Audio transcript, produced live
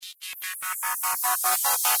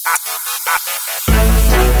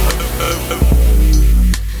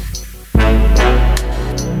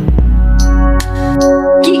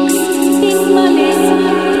Geeks in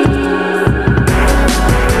Malaysia.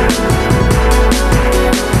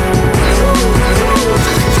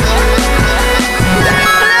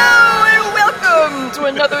 Hello and welcome to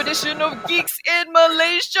another edition of Geeks in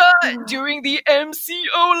Malaysia during the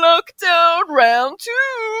MCO lockdown round 2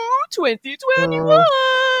 2021.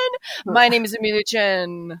 My name is Amelia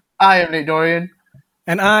Chen. I am Nate Dorian,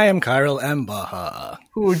 And I am Kyril M. Baha.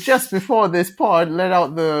 who just before this pod let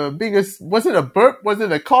out the biggest, was it a burp? Was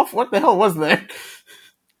it a cough? What the hell was that?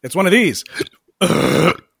 It's one of these.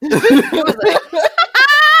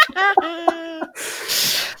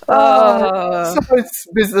 So it's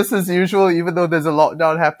business as usual, even though there's a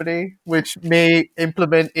lockdown happening, which may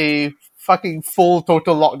implement a fucking full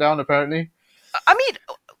total lockdown, apparently. I mean,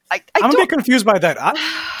 I I'm a don't bit confused by that.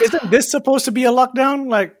 Isn't this supposed to be a lockdown?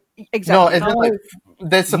 Like, No, exactly. it's like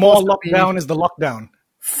there's more supposed to be lockdown is the lockdown.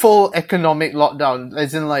 full economic lockdown,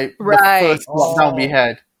 as in like Right. the first lockdown we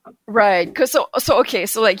had. Right, cause so okay,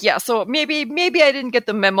 so like yeah, so maybe I didn't get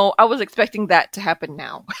the memo. I was expecting that to happen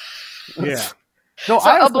now. Yeah. No, So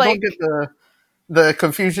I I'm also like- don't get the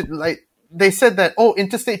confusion. Like they said that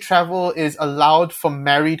interstate travel is allowed for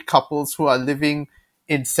married couples who are living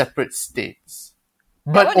in separate states,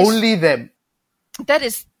 but what is- only them. That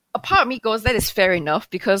is a part of me goes that is fair enough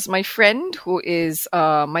because my friend who is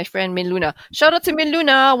my friend Min Luna, shout out to Min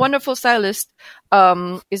Luna, wonderful stylist,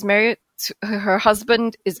 is married to, her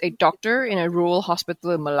husband is a doctor in a rural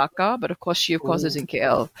hospital in Malacca, but of course she is in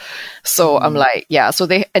KL. So I'm like, yeah, so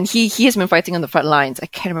he has been fighting on the front lines. I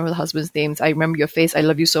can't remember the husband's names. I remember your face. I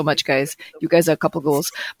love you so much, guys. You guys are a couple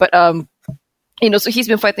goals. But so he's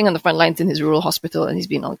been fighting on the front lines in his rural hospital and he's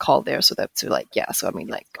been on call there. So that's like, yeah. So I mean,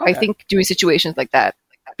 like, I think during situations like that,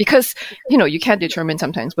 because, you can't determine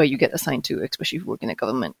sometimes where you get assigned to, especially if you work in the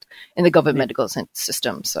government medical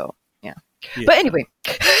system. So, yeah. But anyway,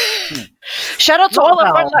 shout out to all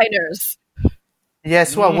our Wow. frontliners.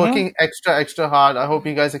 Yes, who are working extra hard. I hope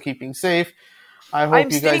you guys are keeping safe. I hope I'm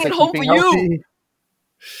you staying guys at are home keeping for you. healthy.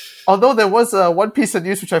 Although there was one piece of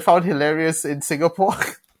news which I found hilarious in Singapore.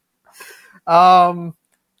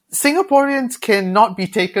 Singaporeans cannot be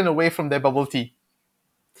taken away from their bubble tea.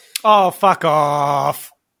 Oh, fuck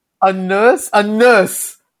off. A nurse,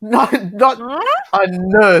 not a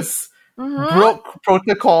nurse, broke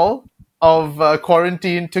protocol of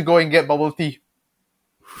quarantine to go and get bubble tea.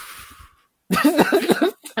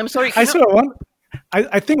 I'm sorry. I swear,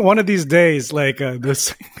 I think one of these days, like,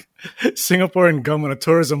 this Singaporean government or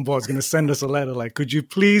tourism board is going to send us a letter like, could you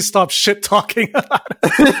please stop shit talking about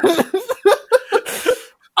it?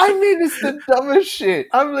 I mean, it's the dumbest shit.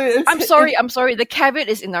 I'm sorry. The caveat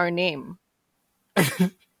is in our name.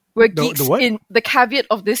 We're geeks the what? in the caveat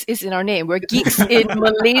of this is in our name. We're geeks in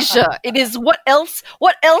Malaysia. It is what else?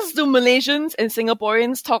 What else do Malaysians and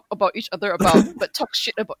Singaporeans talk about each other about? But talk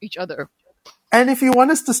shit about each other. And if you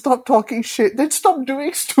want us to stop talking shit, then stop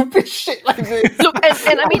doing stupid shit like this. Look,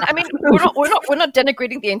 and I mean, we're not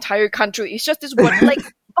denigrating the entire country. It's just this one, like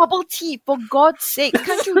bubble tea. For God's sake,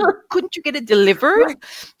 couldn't you get it delivered?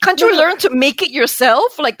 Can't you learn to make it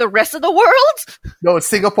yourself, like the rest of the world? No,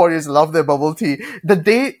 Singaporeans love their bubble tea.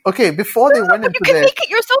 Before they went But into you can their... make it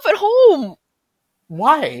yourself at home.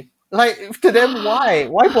 Why? Like, to them, why?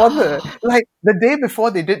 Why bother? Like, the day before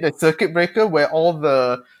they did the circuit breaker where all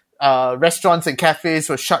the restaurants and cafes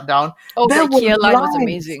were shut down. Oh, the there were IKEA line was lines.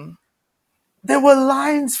 amazing. There were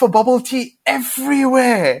lines for bubble tea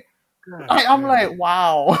everywhere. I'm like,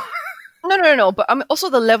 wow. No. But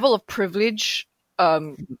also the level of privilege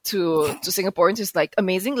to Singaporeans is like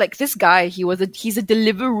amazing. Like this guy, he's a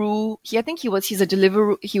Deliveroo. He's a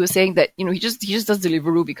Deliveroo. He was saying that he just does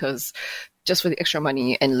Deliveroo because just for the extra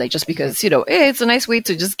money and like just because it's a nice way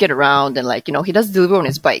to just get around and like he does Deliveroo on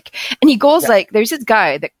his bike and he goes like there's this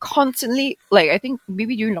guy that constantly like I think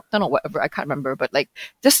maybe during lockdown or whatever I can't remember but like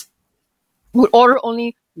just would order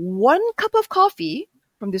only one cup of coffee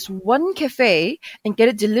from this one cafe and get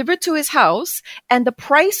it delivered to his house, and the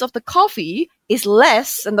price of the coffee is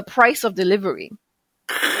less than the price of delivery.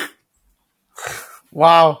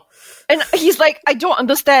 Wow. And he's like, I don't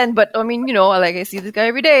understand, but I mean, like I see this guy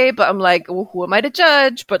every day, but I'm like, well, who am I to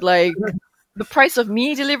judge? But like, the price of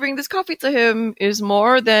me delivering this coffee to him is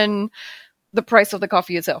more than the price of the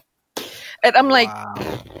coffee itself. And I'm like,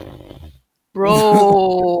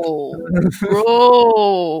 bro,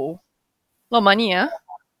 lot of money, yeah?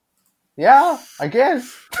 Yeah, I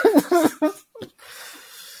guess.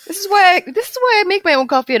 This is why I make my own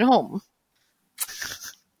coffee at home.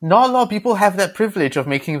 Not a lot of people have that privilege of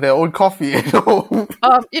making their own coffee at home.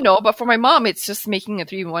 But for my mom, it's just making a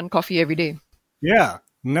 3-in-1 coffee every day. Yeah,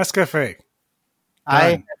 Nescafe.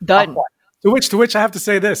 I Done. To which I have to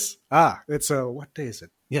say this. It's what day is it?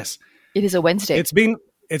 Yes, It is a Wednesday. it's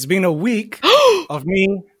been a week of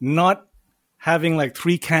me not having like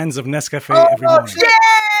 3 cans of Nescafe every morning.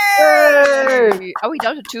 Yay! Are we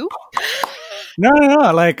down to 2? No.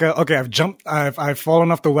 Like, okay, I've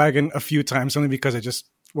fallen off the wagon a few times only because I just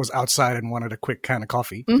was outside and wanted a quick can of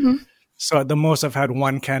coffee. Mm-hmm. So at the most, I've had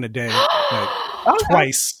 1 can a day, like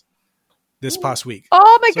twice this past week.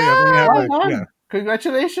 Oh my So yeah, we have, god! like, Well yeah. done.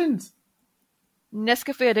 Congratulations.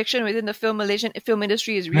 Nescafe addiction within the film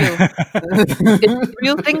industry is real. It's a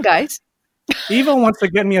real thing, guys. Eva wants to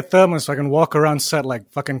get me a thermos so I can walk around set like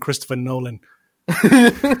fucking Christopher Nolan.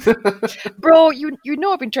 Bro, you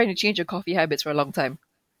know I've been trying to change your coffee habits for a long time.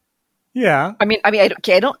 Yeah. I mean, I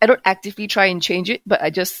don't actively try and change it, but I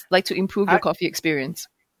just like to improve your coffee experience.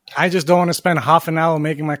 I just don't want to spend half an hour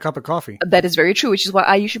making my cup of coffee. That is very true, which is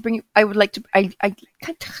why you should bring it. I would like to.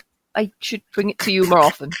 I should bring it to you more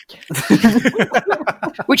often,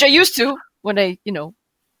 which I used to when I,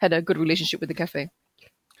 had a good relationship with the cafe.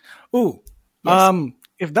 Ooh. Yes.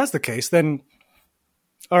 If that's the case, then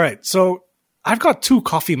all right. So I've got 2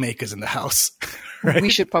 coffee makers in the house. Right? We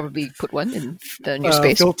should probably put one in the new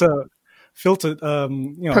space. Filter,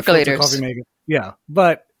 Percolators. filter coffee maker. Yeah,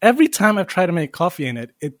 but every time I've tried to make coffee in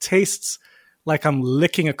it, it tastes like I'm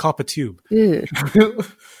licking a copper tube. Ew. Is Like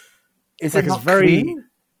it it's not very clean?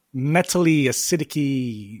 metally,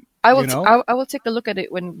 acidic-y. I will. You know? I will take a look at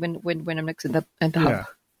it when I'm next in the hub. Yeah.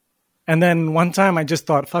 And then one time I just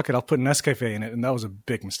thought, fuck it, I'll put Nescafe in it, and that was a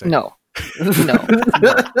big mistake. No. There's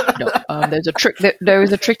a trick. There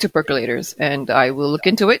is a trick to percolators, and I will look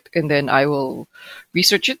into it, and then I will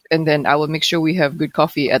research it, and then I will make sure we have good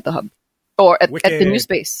coffee at the hub or at the new Wicked.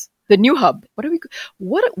 space, the new hub. What are we?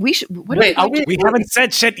 What we should? What Wait, are are we? we? We haven't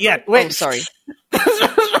said shit yet. Oh, sorry.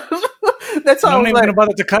 That's how I I'm was not even like, gonna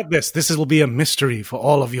bother to cut this. This will be a mystery for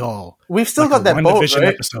all of y'all. we've still Like got that a boat, WandaVision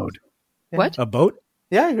right? episode. What? A boat?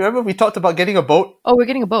 Yeah, you remember we talked about getting a boat? Oh, we're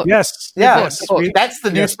getting a boat. Yes. Yeah, Yes. boat. that's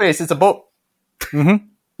the new Yes. space. It's a boat. Mhm.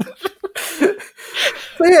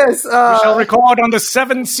 So yes, We shall record on the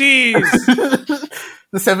 7 seas. the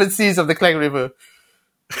 7 seas of the Klang River.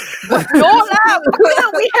 No, lah.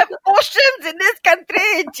 We have oceans in this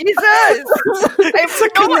country. Jesus, It's a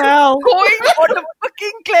canal. going on the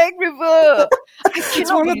fucking Klang River.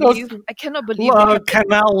 one of those I cannot believe. They have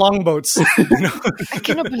Canal longboats. I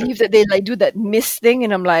cannot believe that they like do that mist thing,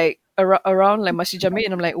 and I'm like around like Masjid Jami,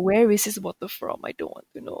 and I'm like, where is this water from? I don't want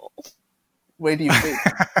to know. Where do you think?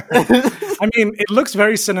 I mean, it looks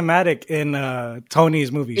very cinematic in Tony's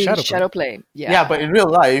movie In Shadowplay. Shadowplay, yeah. Yeah, but in real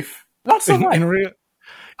life, not so much. In real,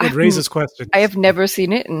 it raises questions. I have never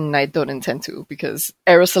seen it, and I don't intend to because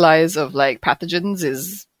aerosolize of like pathogens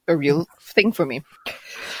is a real thing for me.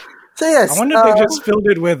 So yes, I wonder if they just filled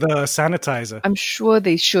it with sanitizer. I'm sure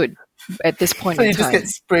they should at this point so in you just time. get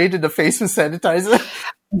sprayed in the face with sanitizer.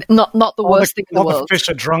 Not the All worst thing in the all world. fish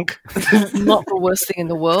are drunk. Not the worst thing in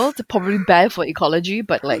the world. Probably bad for ecology,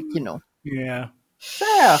 but like Yeah.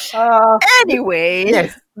 Yeah. Anyway,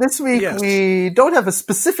 Yes. This week Yes. we don't have a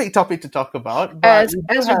specific topic to talk about, but as we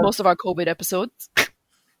do with have- most of our COVID episodes,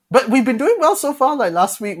 but we've been doing well so far. Like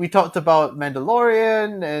last week we talked about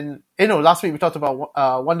Mandalorian, and last week we talked about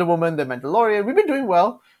Wonder Woman, the Mandalorian. We've been doing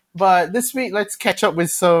well, but this week let's catch up with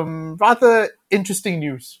some rather interesting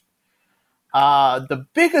news. The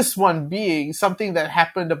biggest one being something that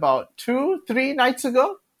happened about 2-3 nights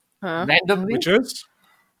ago, huh? randomly. Which is?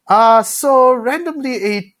 So randomly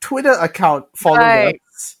a Twitter account followed Right.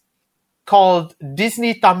 us called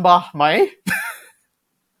Disney Tambah Mai.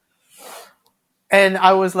 And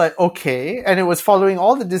I was like, okay. And it was following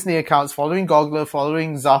all the Disney accounts, following Goggler,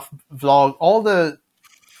 following Zaf Vlog, all the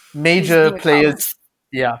major Disney players. accounts.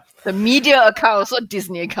 Yeah. The media accounts or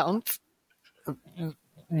Disney accounts.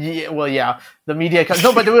 Yeah, the media accounts.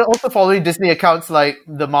 No, but they were also following Disney accounts like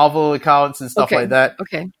the Marvel accounts and stuff Okay. like that.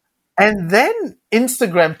 Okay. And then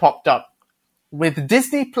Instagram popped up with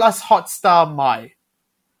Disney Plus Hotstar My,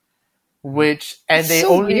 and they So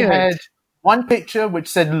only weird. had one picture which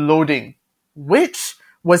said loading, which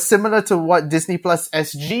was similar to what Disney Plus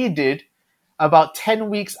SG did about 10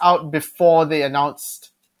 weeks out before they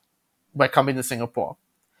announced we're coming to Singapore.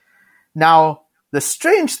 Now, the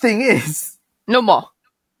strange thing is, No more.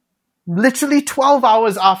 literally 12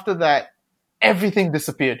 hours after that, everything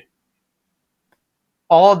disappeared.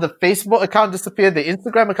 All the Facebook account disappeared, the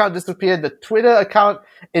Instagram account disappeared, the Twitter account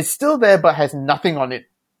is still there but has nothing on it.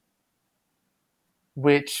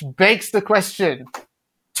 Which begs the question,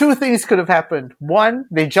 two things could have happened. One,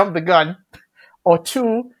 they jumped the gun, or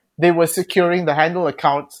two, they were securing the handle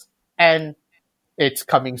accounts, and it's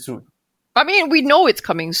coming soon. I mean, we know it's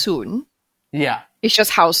coming soon. Yeah. It's just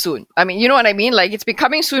how soon. I mean, you know what I mean? Like, it's been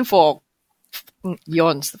coming soon for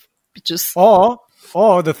eons. Just Or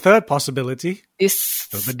the third possibility. this.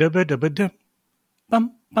 Dubba-dubba-dubba-dum.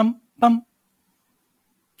 Bum, bum, bum.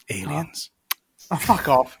 Aliens. Oh, fuck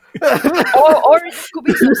off. or it could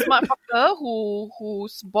be some smart fucker who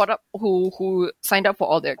signed up for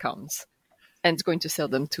all their accounts and is going to sell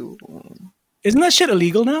them to. Isn't that shit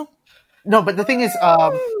illegal now? No, but the thing is,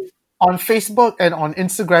 on Facebook and on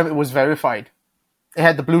Instagram, it was verified. It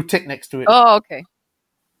had the blue tick next to it. Oh, okay.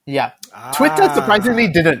 Yeah. Twitter surprisingly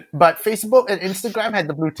didn't, but Facebook and Instagram had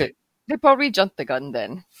the blue tick. They probably jumped the gun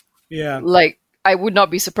then. Yeah. Like, I would not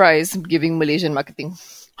be surprised giving Malaysian marketing.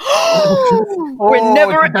 Oh, We're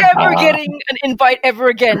never Didn't- ever getting an invite ever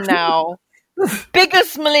again now.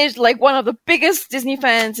 Biggest Malaysia, like one of the biggest Disney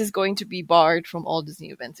fans is going to be barred from all Disney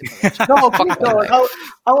events in Malaysia. No, please don't.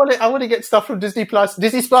 I want to get stuff from Disney Plus.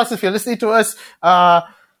 Disney Plus, if you're listening to us,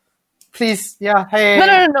 please, yeah, hey.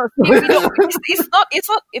 No. We don't, it's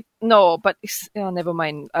not, no, but never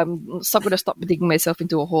mind. I'm going to stop digging myself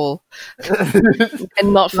into a hole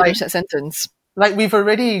and not finish that sentence. Like, we've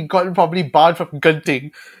already gotten probably barred from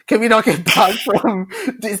Gunting. Can we not get barred from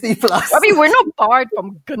Disney Plus? I mean, we're not barred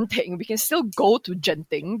from Genting. We can still go to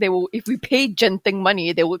Genting. They will, if we pay Genting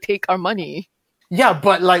money, they will take our money. Yeah,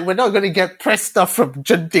 but like, we're not going to get press stuff from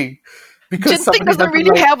Gunting. Because Genting somebody doesn't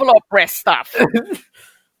really like- have a lot of press stuff.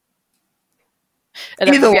 And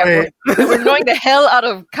Either way. we're annoying the hell out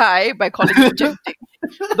of Kai by calling it Genting.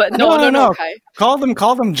 But no, Kai. Call them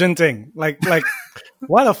Jinting. Like,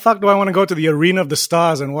 why the fuck do I want to go to the Arena of the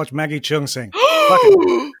Stars and watch Maggie Cheung sing? Fuck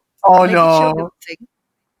it. Oh Maggie no. Cheung will sing.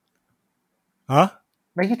 Huh?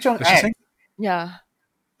 Maggie Cheung Does she act. sing? Yeah.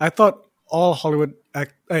 I thought all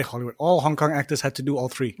all Hong Kong actors had to do all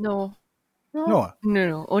three. No. No.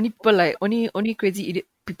 No. Only people like only crazy idiot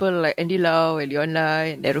people like Andy Lau and Leon Lai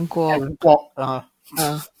and Darren Kwok.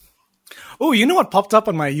 Oh, you know what popped up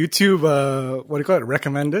on my YouTube? What do you call it?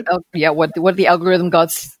 Recommended. Yeah, what the algorithm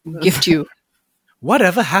gods gift you.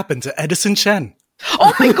 Whatever happened to Edison Chen?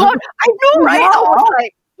 Oh my god, I know, right? I was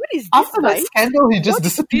like, what is this? After that Like? scandal, he just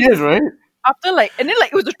disappeared, right? After and then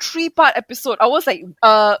it was a 3-part episode. I was like,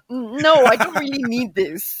 no, I don't really need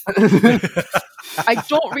this. I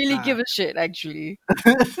don't really give a shit, actually.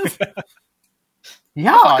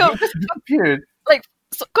 Yeah, Fucker. he just disappeared. Like,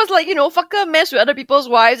 cause fucker mess with other people's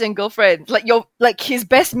wives and girlfriends. Like his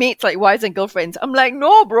best mates, like wives and girlfriends. I'm like,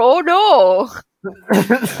 no, bro, no.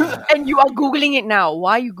 And you are Googling it now.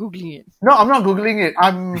 Why are you Googling it? No, I'm not Googling it.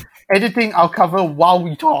 I'm editing our cover while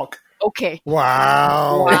we talk. Okay.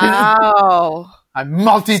 Wow. Wow. I'm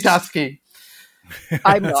multitasking.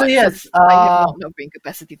 I'm not. So yes, I have not enough brain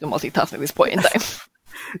capacity to multitask at this point in time.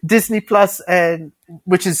 Disney Plus, and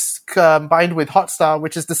which is combined with Hotstar,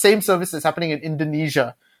 which is the same service that's happening in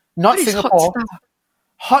Indonesia, not What is Singapore. Hotstar?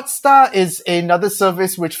 Hotstar is another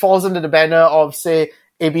service which falls under the banner of, say,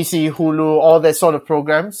 ABC, Hulu, all that sort of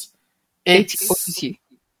programs. OTT.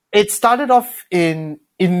 It started off in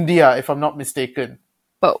India, if I'm not mistaken.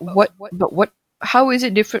 But what? How is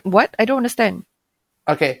it different? What? I don't understand.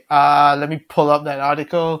 Okay, let me pull up that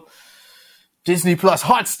article. Disney Plus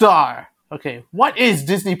Hotstar. Okay, what is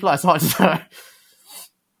Disney Plus Hotstar?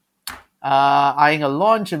 Eyeing a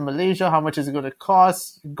launch in Malaysia. How much is it going to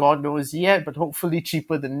cost? God knows yet, but hopefully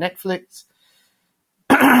cheaper than Netflix.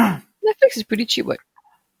 Netflix is pretty cheap, what?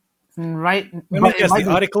 Right? I mean, But it yes, might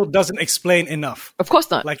the be- article doesn't explain enough. Of course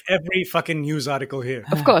not. Like every fucking news article here.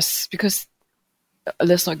 Of course, because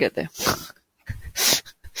let's not get there.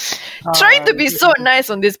 Trying to be so nice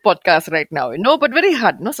on this podcast right now, but very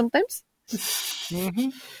hard, no? Sometimes.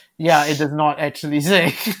 Yeah, it does not actually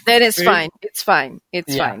say. Then it's fine. It's fine.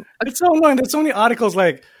 It's Yeah. fine. It's so annoying. There's so many articles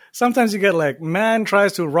like sometimes you get like man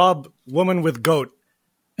tries to rob woman with goat,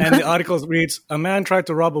 and the article reads a man tried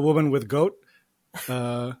to rob a woman with goat.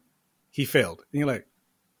 He failed. And you're like,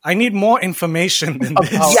 I need more information than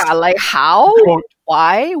this. Yeah, like how? Quote.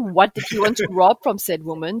 Why? What did he want to rob from said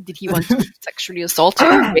woman? Did he want to sexually assault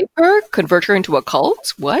her, rape her, convert her into a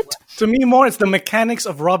cult? What? To me, more it's the mechanics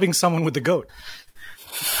of robbing someone with the goat.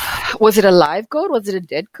 Was it a live goat? Was it a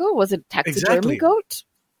dead goat? Was it a taxidermy Exactly. goat?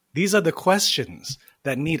 These are the questions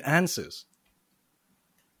that need answers.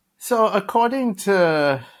 So according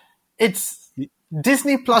to it's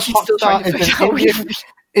Disney Plus She's still trying Hotstar to figure out what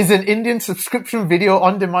is an Indian subscription video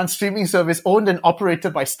on-demand streaming service owned and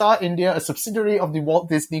operated by Star India, a subsidiary of the Walt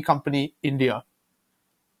Disney Company India.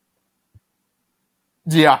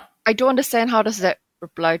 Yeah. I don't understand how does that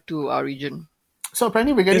apply to our region. So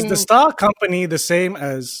apparently we're Is getting... the Star Company the same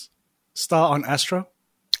as Star on Astro?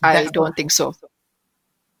 I don't think so.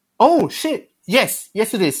 Oh, shit. Yes.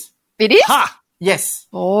 Yes, it is. It is? Ha! Yes.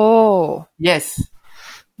 Oh. Yes.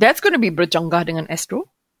 That's going to be berjangga dengan Astro.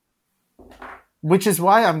 Which is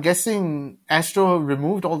why I'm guessing Astro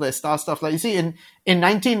removed all the Star stuff. Like, you see, in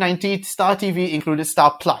 1990, Star TV included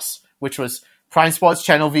Star Plus, which was Prime Sports,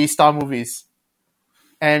 Channel V, Star Movies,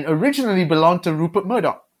 and originally belonged to Rupert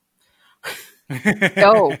Murdoch.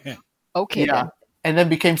 Oh. Okay Yeah. then. And then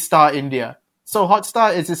became Star India. So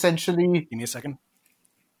Hotstar is essentially... Give me a second.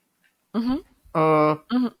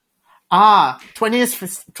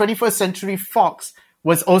 21st Century Fox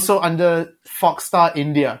was also under Foxstar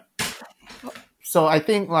India. So I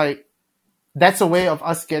think like that's a way of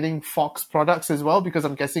us getting Fox products as well, because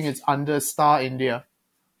I'm guessing it's under Star India.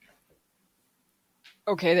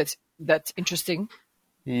 Okay, that's interesting.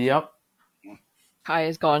 Yep. Kai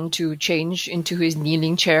has gone to change into his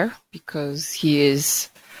kneeling chair because he is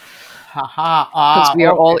because we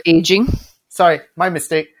are all aging. Sorry, my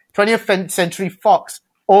mistake. 20th Century Fox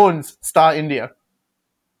owns Star India.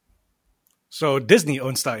 So Disney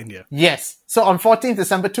owns Star India. Yes. So on 14th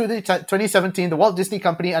December 2017, the Walt Disney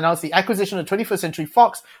Company announced the acquisition of 21st Century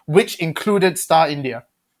Fox, which included Star India.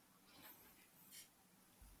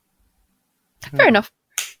 Fair enough.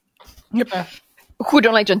 Yep. Who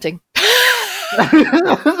don't like Junting?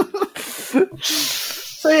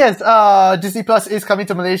 So yes, Disney Plus is coming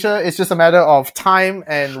to Malaysia. It's just a matter of time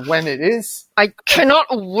and when it is. I cannot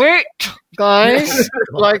wait, guys.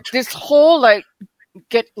 Like this whole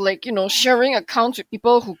sharing accounts with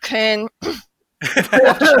people who can to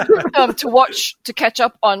catch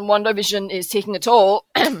up on WandaVision is taking a toll.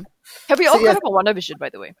 Have we all caught up on WandaVision, by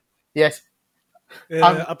the way? Yes.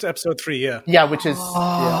 Up to episode 3, yeah. Yeah, which is...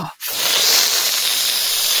 Yeah.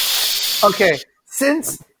 Okay,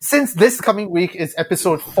 since this coming week is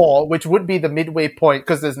episode 4, which would be the midway point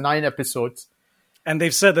because there's 9 episodes. And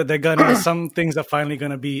they've said that they're gonna some things are finally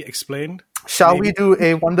gonna be explained. Shall we do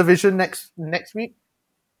a WandaVision next week?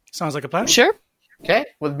 Sounds like a plan. Sure. Okay,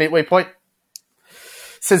 with midway point.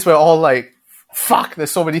 Since we're all like, fuck,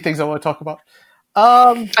 there's so many things I want to talk about.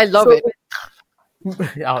 I love it.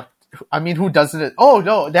 Yeah, I mean, who doesn't it? Oh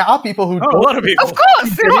no, there are people who A don't. lot of people. Of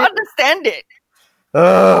course, they don't understand it.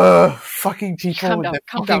 Fucking people. Calm with down, their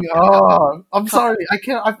calm fucking, down. I'm sorry. I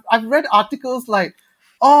can't. I've read articles like,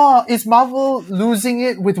 is Marvel losing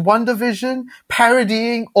it with WandaVision,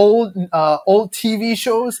 parodying old TV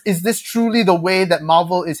shows? Is this truly the way that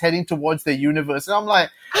Marvel is heading towards their universe? And I'm like,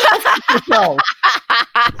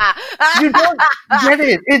 you don't get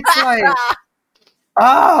it. It's like,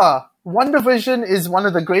 WandaVision is one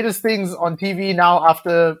of the greatest things on TV now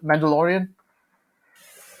after Mandalorian.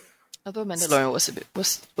 Although Mandalorian was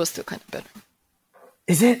still kind of better.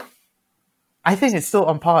 Is it? I think it's still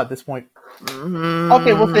on par at this point.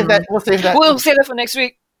 Okay, we'll save that. We'll save that for next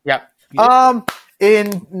week. Yeah.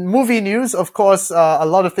 In movie news, of course, a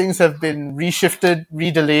lot of things have been reshifted,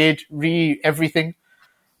 re-delayed, re-everything.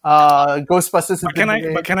 Ghostbusters. But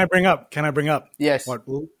can I bring up? Yes.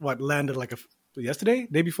 What landed like yesterday,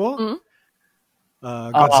 day before?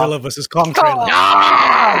 Godzilla versus Kong trailer.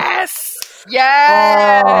 Yes.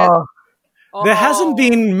 Yes. There hasn't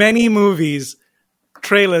been many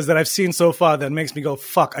trailers that I've seen so far that makes me go,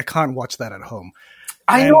 fuck, I can't watch that at home.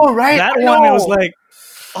 I know, right? That one, it was like,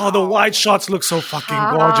 the wide shots look so fucking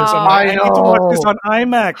gorgeous. I'm like, I need to watch this on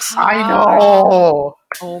IMAX. I know.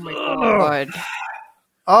 Oh my god.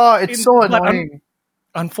 Oh, it's so annoying.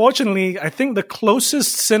 Unfortunately, I think the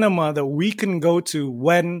closest cinema that we can go to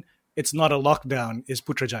when it's not a lockdown is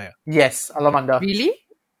Putrajaya. Yes, Alamanda. Really?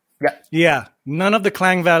 Yeah. Yeah. None of the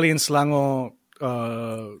Klang Valley and Selangor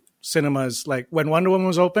cinemas, like when Wonder Woman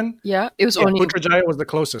was open, Yeah, it was only Putrajaya was the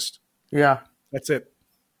closest. Yeah. That's it.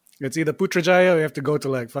 It's either Putrajaya or you have to go to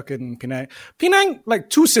like fucking Penang. Penang,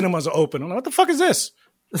 like 2 cinemas are open. I'm like, what the fuck is this?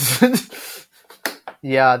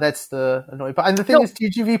 Yeah, that's the annoying part. And the thing is,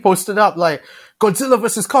 TGV posted up like Godzilla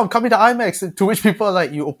vs. Kong coming to IMAX, and to which people are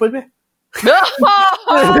like, "You open me?" No!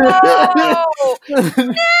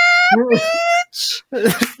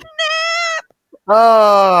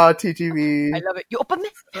 TGV. I love it. You open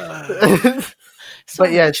it.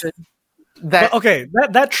 But yes, But okay,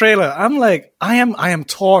 that trailer, I'm like, I am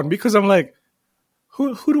torn because I'm like,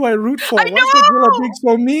 who do I root for? Why is Godzilla being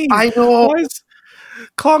so mean? I know. Why is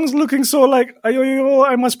Kong's looking so like,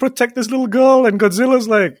 I must protect this little girl, and Godzilla's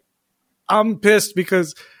like, I'm pissed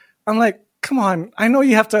because I'm like, come on, I know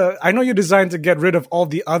you're designed to get rid of all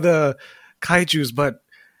the other kaijus, but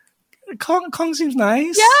Kong seems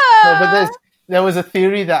nice. Yeah. No, but there was a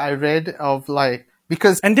theory that I read of like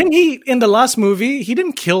because And then he, in the last movie, he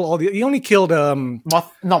didn't kill all the. He only killed not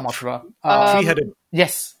Mothra. three-headed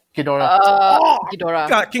Yes, Ghidorah.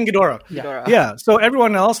 Ghidorah. King Ghidorah. Ghidorah. Yeah. So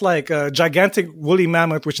everyone else, like a gigantic woolly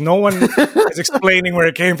mammoth, which no one is explaining where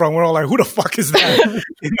it came from. We're all like, who the fuck is that?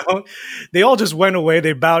 They all just went away.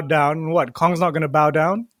 They bowed down. And what? Kong's not going to bow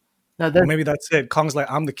down? No, Or maybe that's it. Kong's like,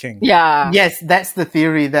 I'm the king. Yeah. yes, that's the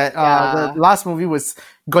theory that Yeah. the last movie was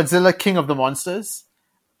Godzilla, King of the Monsters,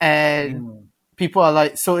 and people are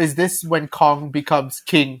like, so is this when Kong becomes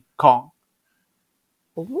King Kong?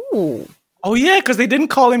 Ooh. Oh yeah, because they didn't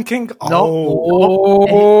call him king. No. Oh.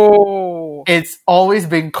 Oh. It's always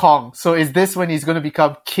been Kong. So is this when he's going to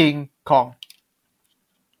become King Kong?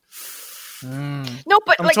 No,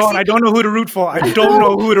 but I'm like, torn. see, I don't know who to root for. I don't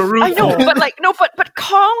know who to root I know, for. but like, no, but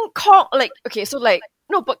Kong, like, okay, so like,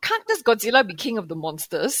 no, but can't this Godzilla be king of the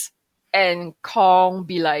monsters and Kong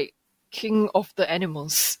be like king of the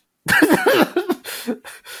animals?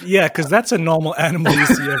 Yeah, because that's a normal animal you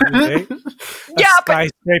see every day. Yeah, but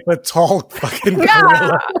Skyscraper tall fucking yeah,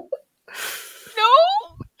 gorilla. no,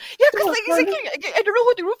 yeah, because like, exactly, I don't know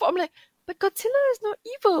who to root for. I'm like, but Godzilla is not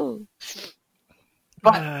evil.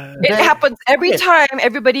 It happens every time.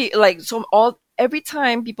 Everybody like every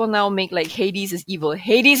time people now make like Hades is evil.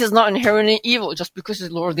 Hades is not inherently evil just because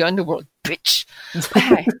it's Lord of the Underworld, bitch.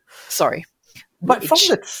 Hey, sorry. But from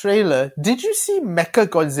the trailer, did you see Mecha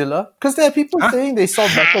Godzilla? Because there are people saying they saw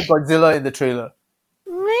Mecha Godzilla in the trailer.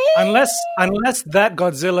 Unless that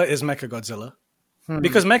Godzilla is Mecha Godzilla.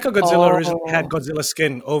 Because Mecha Godzilla originally had Godzilla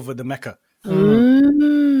skin over the mecha.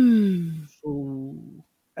 And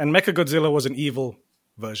Mecha Godzilla was an evil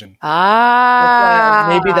version.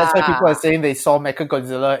 Maybe that's why people are saying they saw Mecha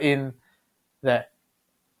Godzilla in there.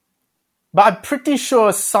 But I'm pretty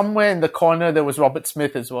sure somewhere in the corner there was Robert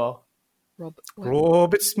Smith as well.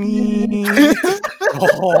 Robert Smith.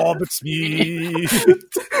 Robert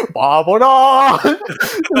Smith. Barbara!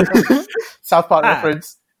 South Park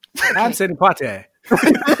reference. I'm saying party.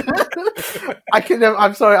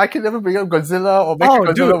 I'm sorry, I can never bring up Godzilla or Mecha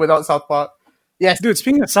Godzilla dude. without South Park. Yes. Dude,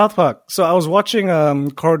 speaking of South Park, so I was watching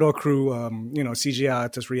Corridor Crew, CGI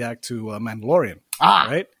artists react to Mandalorian,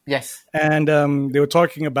 right? Yes. And they were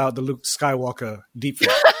talking about the Luke Skywalker deepfake,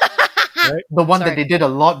 right? The one that they did a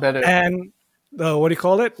lot better. And what do you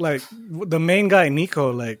call it? Like the main guy,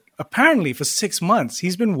 Nico, like apparently for 6 months,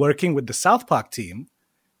 he's been working with the South Park team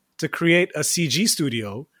to create a CG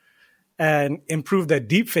studio and improve their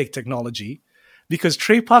deepfake technology. Because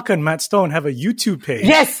Trey Parker and Matt Stone have a YouTube page.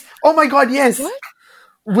 Yes! Oh my god, yes! What?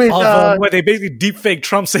 With, Where they basically deepfake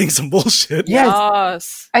Trump saying some bullshit. yes!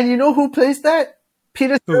 Yes. And you know who plays that?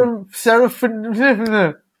 Peter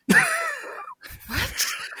Serafin.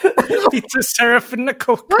 Peter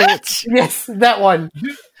Serafinico. Yes, that one.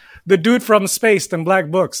 The dude from Spaced and Black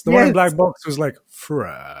Books. The one in Yes. Black Books was like,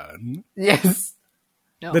 Fran. Yes.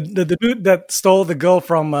 No. The dude that stole the girl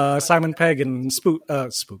from Simon Pegg and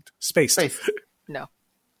Spooked. Spaced. Face. No.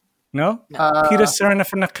 No? Peter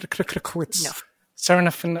Serafinowicz. No.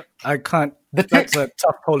 Serafin. I can't. The That's trick. a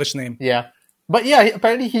tough Polish name. Yeah. But yeah,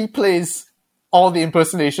 apparently he plays all the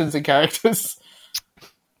impersonations and characters.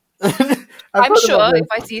 I'm sure if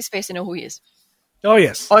I see his face, I know who he is. Oh,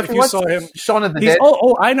 yes. Or if you watch saw him. Shaun of the He's, Dead,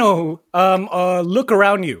 I know who. Look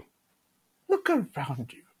Around You. look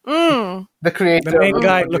around you. The creator. The main of-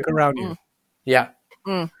 guy, Look Around You. Yeah.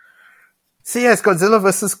 So yes, Godzilla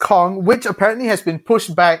vs. Kong, which apparently has been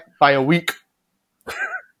pushed back by a week,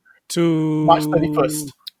 To March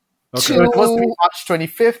 31st. Okay. So it was to be March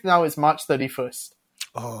 25th, now it's March 31st.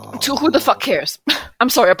 To who the fuck cares? I'm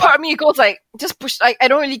sorry. A part of me goes like, just push. I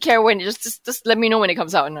don't really care when. Just let me know when it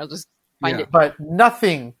comes out, and I'll just find Yeah. it. But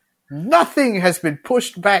nothing has been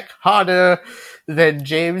pushed back harder than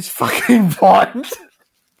James fucking Bond.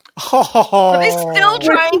 Are they still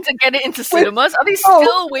trying to get it into cinemas? Are they still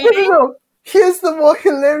Oh, waiting? No. Here's the more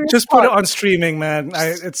hilarious Just put part. it on streaming, man.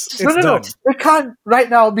 It's No. done. They can't right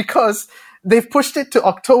now because they've pushed it to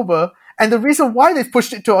October. And the reason why they've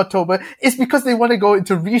pushed it to October is because they want to go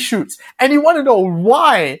into reshoots. And you want to know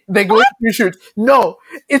why they go into reshoots? No,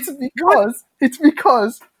 it's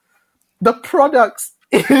because the products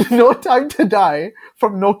in No Time to Die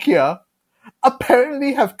from Nokia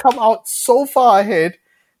apparently have come out so far ahead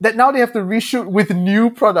that now they have to reshoot with new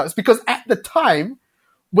products. Because at the time,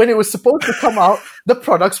 when it was supposed to come out, the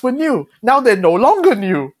products were new. Now they're no longer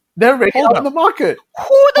new. They're already Hold out up. on the market.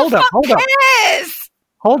 Who the Hold up, fuck hold up. cares?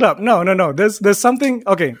 Hold up. No. There's something.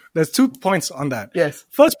 Okay. There's 2 points on that. Yes.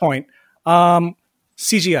 First point,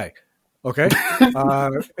 CGI. Okay.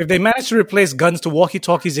 If they managed to replace guns to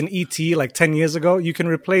walkie-talkies in ET like 10 years ago, you can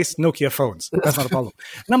replace Nokia phones. That's not a problem.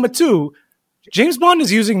 Number 2, James Bond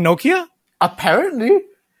is using Nokia. Apparently,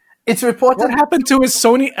 it's reported. What happened to his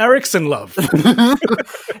Sony Ericsson love?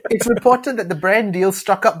 It's reported that the brand deal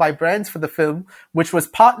struck up by Brands for the film, which was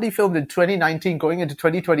partly filmed in 2019 going into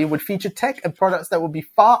 2020, would feature tech and products that would be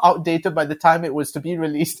far outdated by the time it was to be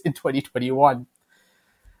released in 2021.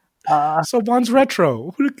 So one's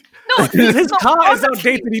retro. No, His no, car is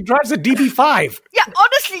honestly. outdated. He drives a DB5. Yeah,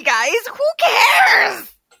 honestly, guys, who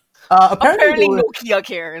cares? Apparently, Apparently, Nokia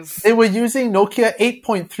cares. they were using Nokia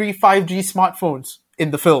 8.35G smartphones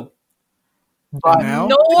in the film. But Now?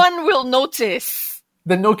 No one will notice.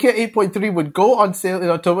 the Nokia 8.3 would go on sale in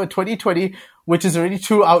October 2020, which is already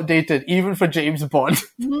too outdated, even for James Bond.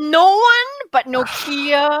 No one but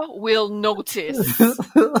Nokia will notice.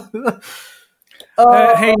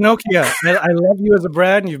 Hey, Nokia, I love you as a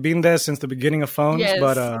brand. You've been there since the beginning of phones, Yes.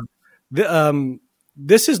 but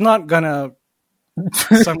this is not going to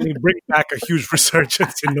suddenly bring back a huge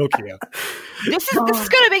resurgence in Nokia. This is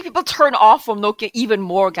gonna make people turn off from Nokia even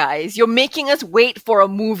more, guys. You're making us wait for a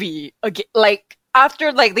movie again. Like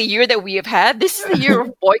after like the year that we have had, this is the year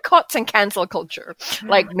of boycotts and cancel culture.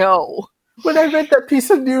 Like no. When I read that piece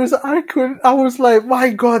of news, I was like, my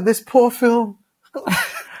God, this poor film.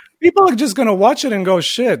 People are just going to watch it and go,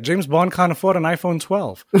 shit, James Bond can't afford an iPhone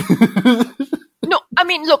 12. No, I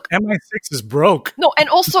mean look, MI6 is broke. no, and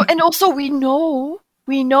also we know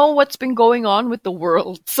what's been going on with the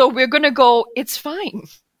world. So we're gonna go, it's fine.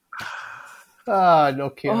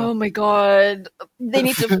 Nokia. Oh my god. They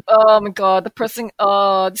need to oh my god, the pressing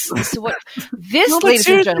this is what this, No, but ladies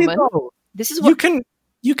and seriously, gentlemen. though, This is what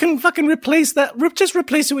you can fucking replace that. Just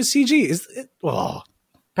replace it with CG.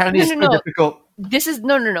 Apparently, No, it's no, too no. difficult. this is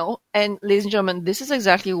no. And ladies and gentlemen, this is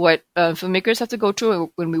exactly what filmmakers have to go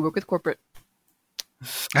through when we work with corporate.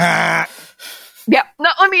 Ah, Yeah, no,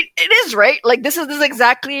 I mean it is right. Like this is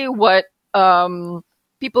exactly what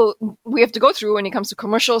people we have to go through when it comes to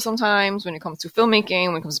commercials. Sometimes when it comes to filmmaking,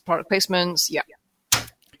 when it comes to product placements. Yeah,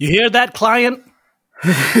 you hear that, client?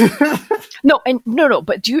 no.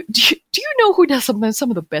 But do you know who does some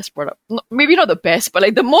of the best product? Maybe not the best, but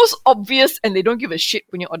like the most obvious, and they don't give a shit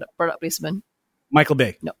when you're on the product placement. Michael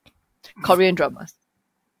Bay. Korean dramas.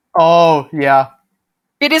 Oh, yeah.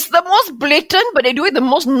 It is the most blatant, but they do it the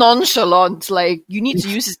most nonchalant. Like you need to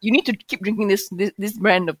use this, you need to keep drinking this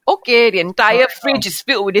brand of the entire fridge is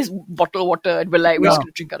filled with this bottled water, and we're like, we're just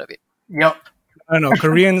gonna drink out of it. Yep. I don't know.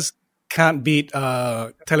 Koreans can't beat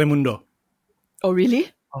Telemundo. Oh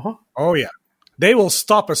really? Uh-huh. Oh yeah, they will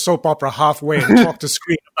stop a soap opera halfway and talk to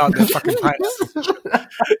screen about their fucking pineapple.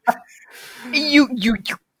 You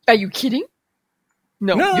are you kidding?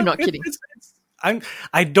 No, you're not kidding.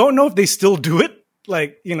 I don't know if they still do it.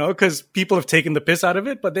 Like, because people have taken the piss out of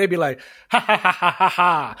it, but they'd be like, ha ha ha ha ha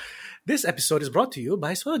ha. This episode is brought to you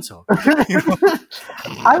by so-and-so.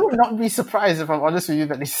 I would not be surprised, if I'm honest with you,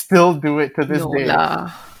 that they still do it to this No day.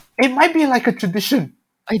 lah. It might be like a tradition.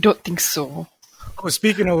 I don't think so. Oh,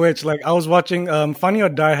 speaking of which, like I was watching, Funny or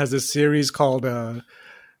Die has this series called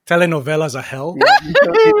Telenovelas Are Hell.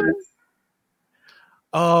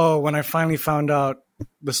 Oh, when I finally found out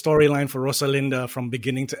the storyline for Rosalinda from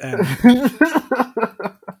beginning to end.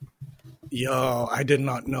 Yo, I did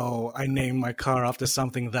not know I named my car after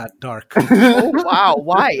something that dark. Oh wow,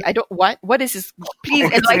 why? I don't. What is this? Please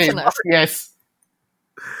enlighten us. Yes.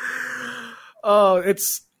 Oh,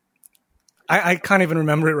 it's... I can't even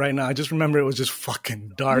remember it right now. I just remember it was just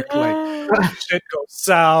fucking dark. Like, shit goes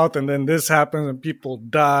south, and then this happens, and people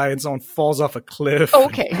die, and someone falls off a cliff.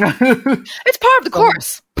 Okay, it's part of the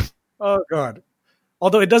course. Oh, God.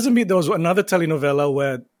 Although it doesn't mean there was another telenovela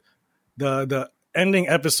where the ending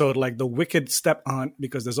episode, like the wicked step aunt,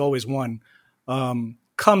 because there's always one,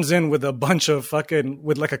 comes in with a bunch of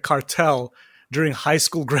with like a cartel during high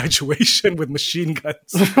school graduation with machine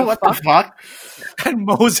guns What the fuck? and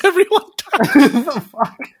mows everyone down. What the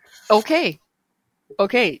fuck? Okay.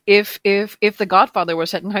 If The Godfather were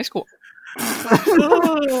set in high school,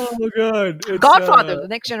 Oh, God. It's, Godfather, the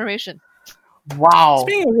next generation. Wow.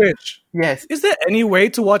 Speaking of which, Yes. is there any way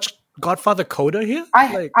to watch Godfather Coda here?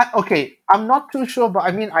 Okay, I'm not too sure, but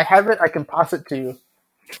I mean, I have it. I can pass it to you.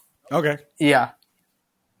 Okay. Yeah.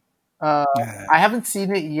 I haven't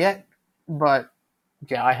seen it yet, but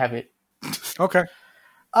yeah, I have it. Okay.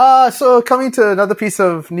 So coming to another piece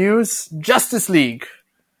of news, Justice League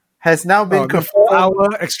has now been The confirmed.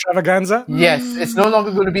 4-hour extravaganza? Yes, it's no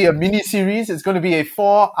longer going to be a mini series. It's going to be a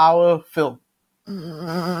 4-hour film.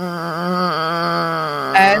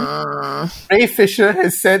 And Ray Fisher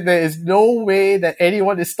has said there is no way that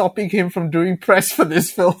anyone is stopping him from doing press for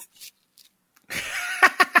this film.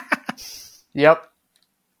 Yep.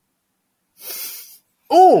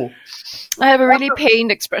 Oh, I have a really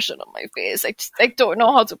pained expression on my face. I don't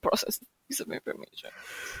know how to process it. piece of information.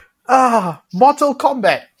 Mortal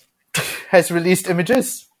Kombat has released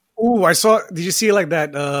images. Ooh, I saw. Did you see like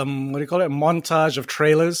that? What do you call it? Montage of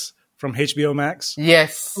trailers from HBO Max,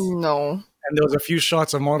 Yes. No. and there was a few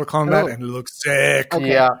shots of Mortal Kombat, Oh. and it looked sick.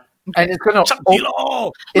 Yeah. And it's gonna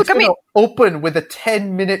Tranquilo. open with a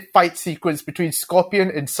 10-minute fight sequence between Scorpion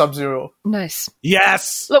and Sub-Zero. Nice.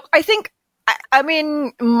 Yes. Look, I think, I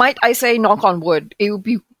mean, might I say, knock on wood, it would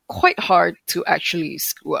be quite hard to actually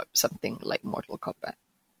screw up something like Mortal Kombat.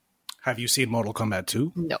 Have you seen Mortal Kombat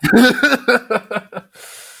 2? No.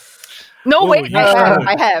 No, Oh, wait, yeah.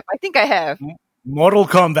 I have. I think I have. Mortal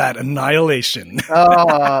Kombat Annihilation.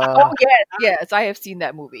 Oh, yes, I have seen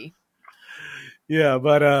that movie. Yeah,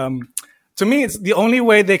 but to me, it's the only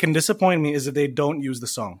way they can disappoint me is if they don't use the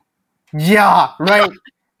song. Yeah, right.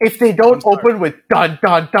 If they don't open with dun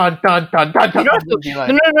dun dun dun dun dun dun, They don't have to,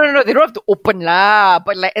 no, they don't have to open lah.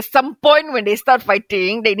 But like at some point when they start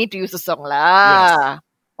fighting, they need to use the song lah.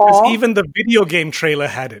 Because or, even the video game trailer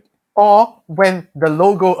had it. or when the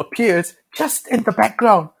logo appears just in the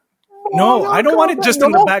background. No, I don't want it just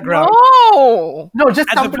in the background. No. No, just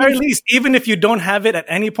At the somebody- very least, even if you don't have it at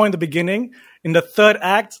any point in the beginning, in the third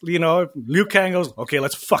act, you know, Liu Kang goes, okay,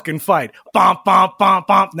 let's fucking fight. Bum, bum, bum,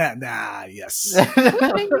 bum. Nah, yes.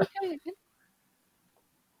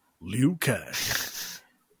 Liu Kang,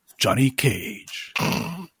 Johnny Cage,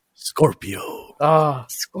 Scorpio,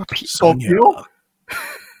 Scorpion. Sonya. Scorpio?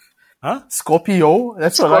 Huh? Scorpio?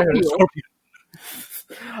 That's what I heard. Scorpio.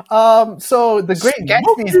 So The Great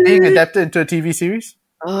Gatsby is being adapted into a TV series.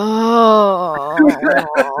 Oh.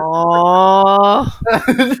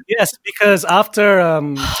 Yes, because after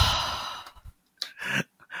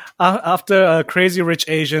Crazy Rich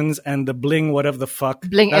Asians and the Bling whatever the fuck,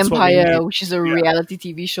 Bling that's what we Empire, need. which is a reality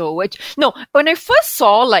TV show. Which when I first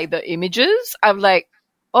saw like the images, I'm like,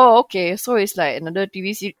 oh, okay, so it's like another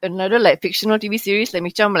another like fictional TV series, like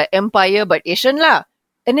macam like Empire but Asian lah.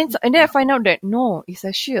 And then I find out that no, it's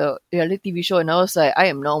actually a reality TV show, and I was like, I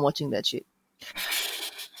am not watching that shit.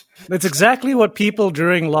 That's exactly what people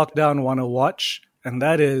during lockdown want to watch, and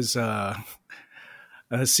that is a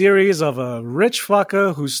series of a rich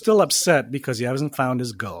fucker who's still upset because he hasn't found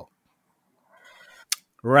his girl.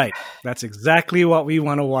 Right. That's exactly what we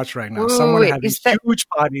want to watch right now. Wait, Someone wait, having is that- huge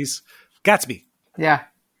parties. Gatsby. Yeah.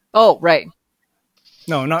 Oh, right.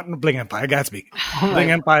 No, not Bling Empire. Gatsby.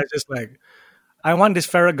 Bling Empire is just like, I want this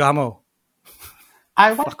Ferragamo.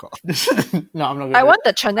 I want. Fuck off. No, I'm not going to I want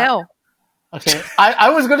the Chanel. Okay. I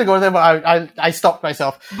was going to go there, but I stopped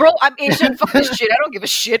myself. Bro, I'm Asian. Fuck this shit. I don't give a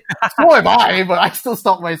shit. So am I, but I still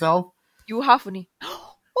stopped myself. You half only.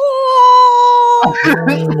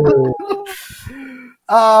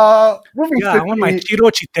 Oh! Moving Yeah, I want my quickly-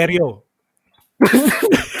 Chiro Chiterio.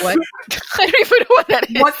 What? I don't even know what that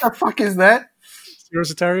is. What the fuck is that? Chiro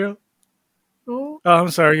Chiterio? Oh. Oh, I'm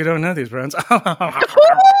sorry, you don't know these brands.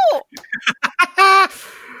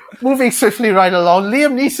 Moving swiftly right along,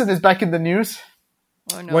 Liam Neeson is back in the news.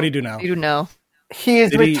 Oh, no. What do you do now? You do now. He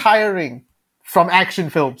is Did he- retiring from action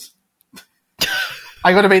films.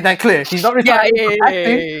 I got to make that clear. He's not retiring from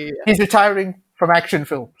acting. He's retiring from action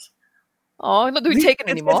films. Oh, not to be taken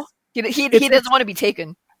anymore. He doesn't want to be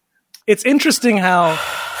taken. It's interesting how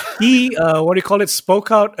he,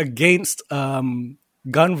 spoke out against gun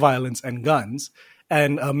violence and guns,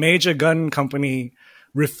 and a major gun company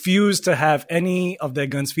refused to have any of their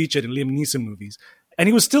guns featured in Liam Neeson movies, and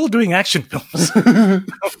he was still doing action films.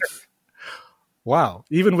 Wow.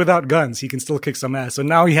 Even without guns, he can still kick some ass. So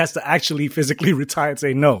now he has to actually physically retire and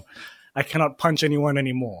say, no, I cannot punch anyone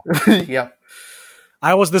anymore. Yeah.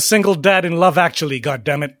 I was the single dad in Love Actually,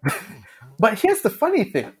 goddammit. But here's the funny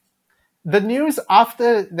thing. The news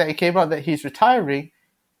after that it came out that he's retiring,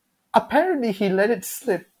 apparently he let it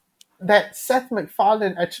slip that Seth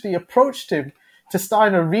MacFarlane actually approached him to star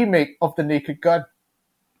in a remake of The Naked Gun.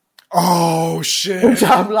 Oh, shit. Which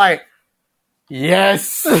I'm like,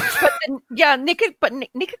 yes. But then,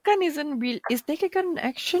 Naked Gun isn't real. Is Naked Gun an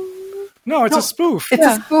action? No, it's a spoof. It's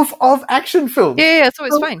a spoof of action films. Yeah, so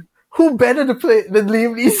it's fine. Who better to play than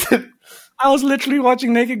Liam Neeson? I was literally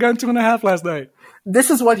watching Naked Gun 2.5 last night. This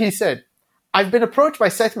is what he said. I've been approached by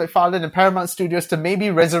Seth MacFarlane and Paramount Studios to maybe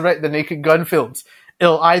resurrect the Naked Gun films.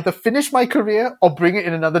 It'll either finish my career or bring it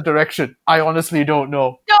in another direction. I honestly don't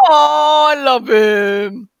know. Oh, I love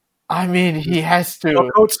him. I mean, he has Your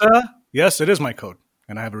to. code, sir? Yes, it is my code.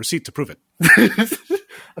 And I have a receipt to prove it.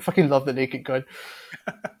 I fucking love the Naked Gun.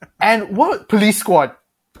 And what? Police Squad.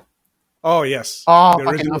 Oh, yes. Oh, The fucking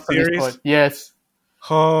original love Police series. Squad. Yes.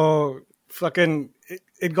 Oh, fucking...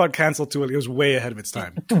 It got cancelled too early. It was way ahead of its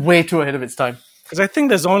time. Way too ahead of its time. Because I think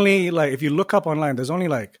there's only, like, if you look up online, there's only,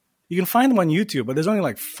 like, You can find them on YouTube, but there's only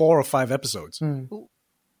like 4 or 5 episodes.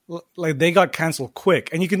 Like they got canceled quick,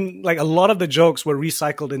 and you can like a lot of the jokes were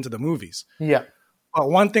recycled into the movies. Yeah. But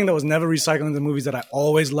one thing that was never recycled into the movies that I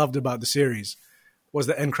always loved about the series was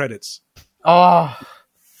the end credits. Oh,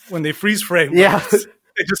 When they freeze frame. yeah.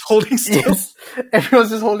 They're just holding still. Yes. Everyone's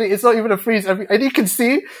just holding. It's not even a freeze. And you can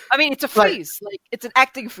see. I mean, it's a freeze. Like it's an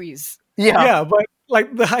acting freeze. Yeah. Yeah, but like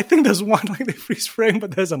I think there's one like they freeze frame,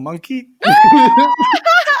 but there's a monkey.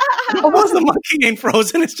 Almost the monkey ain't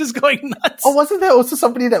frozen; it's just going nuts. Oh, wasn't there also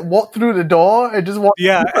somebody that walked through the door and just walked?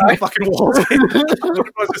 Yeah, and the fucking walls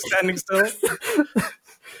was just standing still.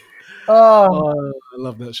 Oh, I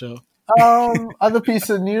love that show. other piece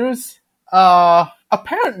of news.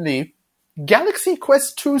 Apparently, Galaxy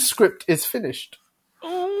Quest 2 script is finished.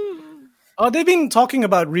 Oh, they've been talking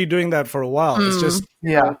about redoing that for a while. It's just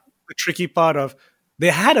Yeah. the tricky part of they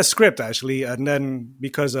had a script actually, and then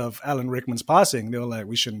because of Alan Rickman's passing, they were like,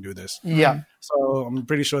 we shouldn't do this. Yeah. So I'm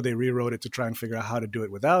pretty sure they rewrote it to try and figure out how to do it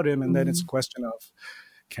without him. And then it's a question of,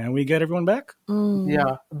 can we get everyone back?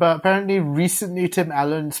 Yeah. But apparently, recently Tim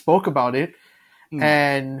Allen spoke about it,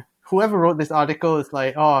 and whoever wrote this article is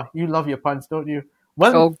like, "Oh, you love your puns, don't you?"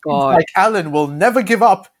 Well, Oh, God. like Allen will never give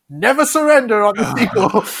up, never surrender on the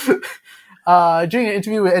sequel. During an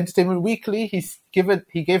interview with Entertainment Weekly, he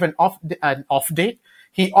gave an off date.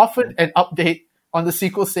 He offered an update on the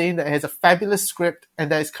sequel, saying that it has a fabulous script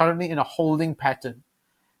and that it's currently in a holding pattern.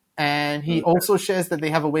 And he also shares that they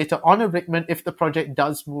have a way to honor Rickman if the project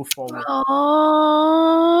does move forward.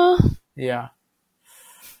 Aww. Yeah.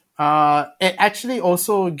 It actually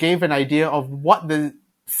also gave an idea of what the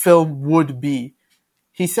film would be.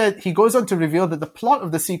 He said he goes on to reveal that the plot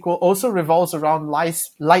of the sequel also revolves around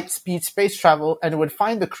light speed space travel, and it would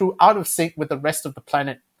find the crew out of sync with the rest of the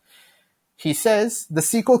planet. He says the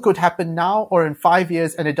sequel could happen now or in 5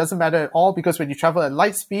 years, and it doesn't matter at all because when you travel at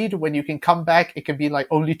light speed, when you can come back, it can be like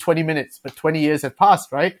only 20 minutes, but 20 years have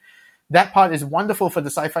passed, right? That part is wonderful for the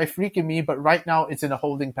sci-fi freak in me, but right now it's in a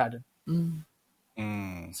holding pattern.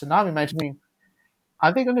 So now I'm imagining,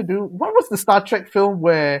 are they going to do, what was the Star Trek film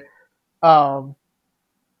where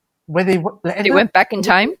they went back in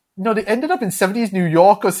time? No, they ended up in 70s New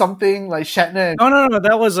York or something, like Shatner. No.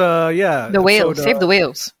 That was The whales. Save the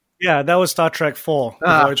whales. Yeah, that was Star Trek 4,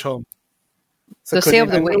 The Voyage Home. So The could Save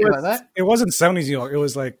you the do something Whales. like that? It wasn't 70s New York. It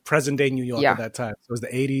was like present day New York Yeah. at that time. So it was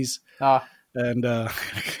the 80s. Ah. And there's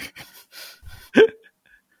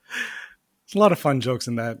a lot of fun jokes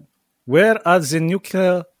in that. Where are the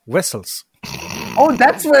nuclear vessels? Oh,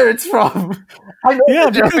 that's where it's from. I know Yeah,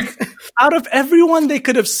 the because joke. out of everyone they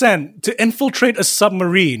could have sent to infiltrate a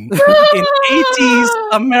submarine in 80s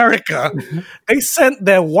America, they sent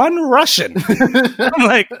their one Russian. I'm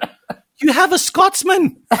like, you have a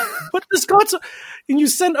Scotsman. What the Scots? And you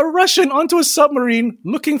send a Russian onto a submarine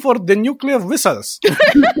looking for the nuclear vessels.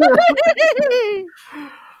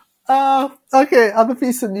 Okay, other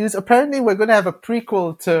piece of news. Apparently, we're going to have a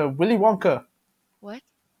prequel to Willy Wonka. What?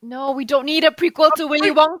 No, we don't need a prequel to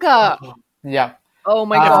Willy Wonka. Yeah. Oh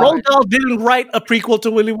my If god. Roald Dahl didn't write a prequel to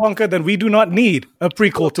Willy Wonka, then we do not need a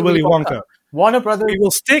prequel to Willy Wonka. Warner Brothers. We will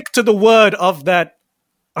stick to the word of that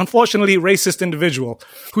unfortunately racist individual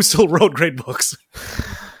who still wrote great books.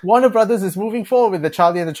 Warner Brothers is moving forward with the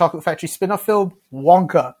Charlie and the Chocolate Factory spin-off film,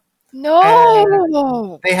 Wonka.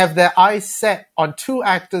 No. They have their eyes set on 2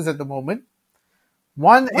 actors at the moment.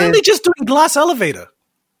 One Why are is... they just doing Glass Elevator?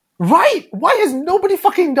 Right! Why has nobody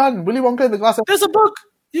fucking done Willy Wonka and the Glass There's a book.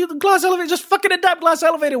 The Glass Elevator. Just fucking adapt Glass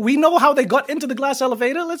Elevator. We know how they got into the Glass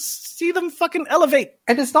Elevator. Let's see them fucking elevate.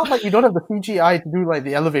 And it's not like you don't have the CGI to do like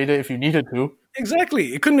the elevator if you needed to.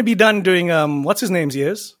 Exactly. It couldn't be done doing, what's his name's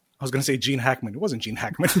years? I was going to say Gene Hackman. It wasn't Gene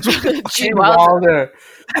Hackman. Gene Wilder. Wilder.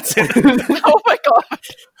 That's it. Oh my god.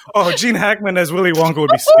 Oh, Gene Hackman as Willy Wonka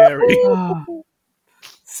would be scary.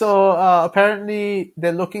 So apparently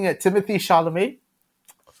they're looking at Timothy Chalamet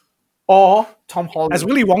or Tom Holland. As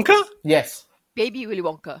Willy Wonka? Yes. Baby Willy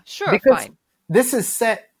Wonka. Sure, Because fine. this is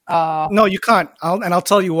set... No, you can't. I'll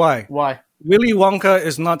tell you why. why? Willy Wonka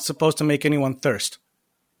is not supposed to make anyone thirst.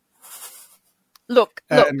 Look,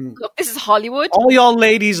 And- this is Hollywood. All y'all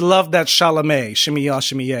ladies love that Chalamet, shimmy ya,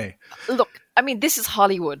 shimmy yay. Look, I mean, this is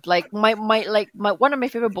Hollywood. Like my one of my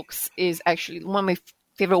favorite books is actually one of my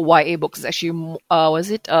favorite YA books is actually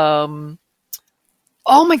was it oh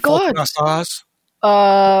my god,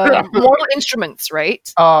 Mortal Instruments, right?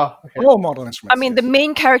 Okay. Oh, Model Instruments. I mean, the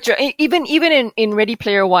main character, even in Ready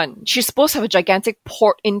Player One, she's supposed to have a gigantic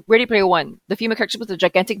port in Ready Player One. The female character was a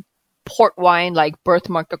gigantic port wine like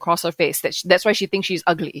birthmark across her face. That's why she thinks she's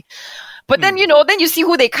ugly. But then, you know, then you see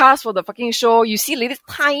who they cast for the fucking show. You see like this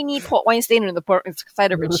tiny port wine stain on the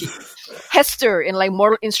side of her cheek. Hester in like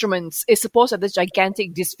Mortal Instruments is supposed to have this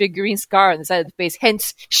gigantic disfiguring scar on the side of the face.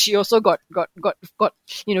 Hence, she also got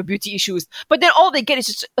you know, beauty issues. But then all they get is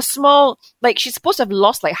just a small, like, she's supposed to have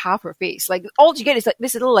lost like half her face. Like, all you get is like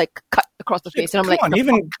this little like cut across the face. And I'm like, on,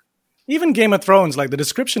 even Game of Thrones, like the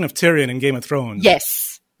description of Tyrion in Game of Thrones. yes.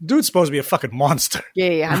 Dude's supposed to be a fucking monster.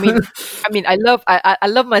 Yeah. I mean, I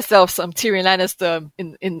love myself some Tyrion Lannister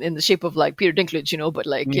in the shape of like Peter Dinklage, you know. But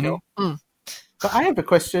like, you know, But I have a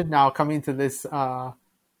question now coming to this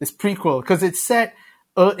this prequel, because it's set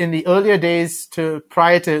in the earlier days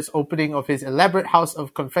prior to his opening of his elaborate house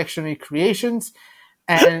of confectionery creations,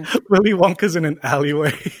 and Willy Wonka's in an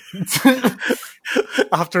alleyway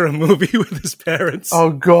after a movie with his parents. oh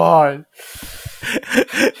god,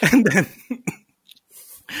 And then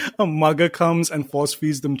a mugger comes and force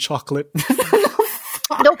feeds them chocolate.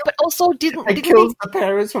 no, but also didn't and they? kills the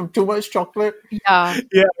parents from too much chocolate, Yeah,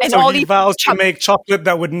 Yeah, And so all he these vows to make chocolate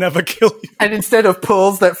that would never kill you. and instead of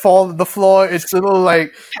pearls that fall on the floor, it's little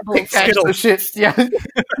like Pebbles. Skittles shit. Yeah.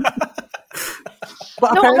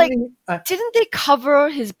 But No, like, apparently, didn't they cover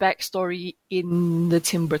his backstory in the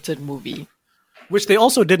Tim Burton movie? Which they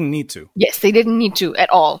also didn't need to. Yes, they didn't need to at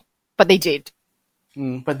all, but they did.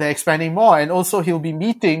 but they're expanding more, and also he'll be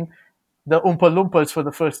meeting the Oompa Loompas for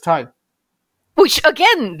the first time. Which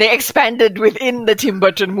again, they expanded within the Tim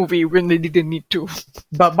Burton movie when they didn't need to.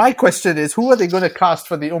 But my question is, who are they going to cast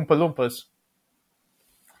for the Oompa Loompas?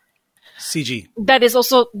 CG. That is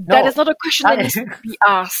also that is not a question that that needs is- to be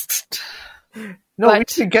asked. No, we But-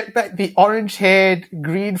 should get back the orange-haired,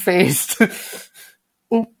 green-faced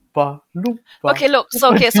Oompa Loompa. Okay, look.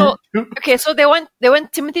 So they want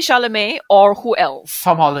Timothée Chalamet or who else?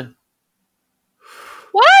 Tom Holland.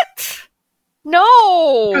 What?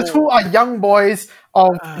 No. Because who are young boys of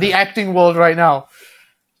the acting world right now?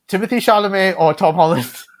 Timothée Chalamet or Tom Holland?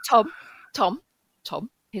 Tom.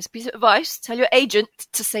 Here's a piece of advice. Tell your agent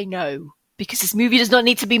to say no. Because this movie does not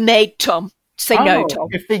need to be made, Tom. Say I no, don't know. Tom.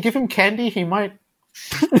 If they give him candy, he might.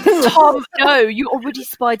 Tom, no. You're already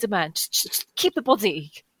Spider-Man. Just keep the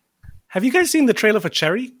body. Have you guys seen the trailer for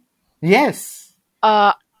Cherry? Yes.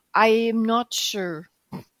 I am not sure.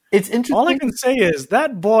 It's interesting. All I can say is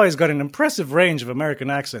that boy's got an impressive range of American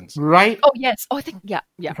accents. Right? Oh, yes. Oh, I think, yeah.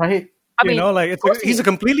 Right? I mean, He's a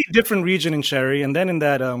completely different region in Cherry, and then in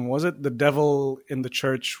that was it The Devil in the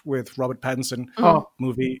Church with Robert Pattinson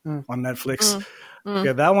movie on Netflix?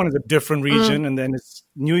 Yeah, that one is a different region, and then his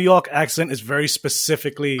New York accent is very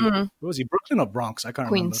specifically. What was he, Brooklyn or Bronx? I can't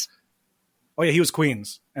Queens. remember. Oh yeah, he was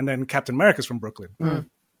Queens, and then Captain America's from Brooklyn.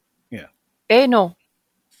 Yeah, No.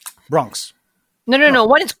 Bronx. No.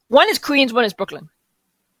 One is Queens, one is Brooklyn.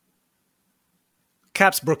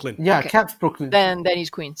 Cap's Brooklyn. Yeah, Okay. Cap's Brooklyn. Then he's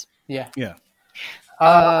Queens. Yeah. Yeah.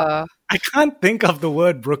 Uh, I can't think of the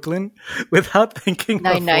word Brooklyn without thinking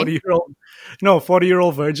of 99?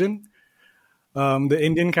 40-year-old virgin, the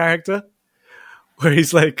Indian character, where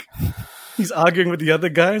he's arguing with the other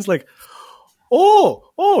guy. It's like, oh,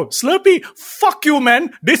 Slurpee, fuck you,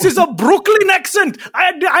 man. This is a Brooklyn accent.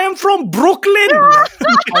 I am from Brooklyn.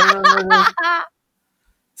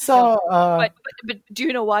 So, but do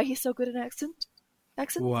you know why he's so good at accent?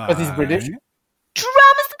 Why? because he's British.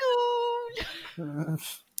 Drama school.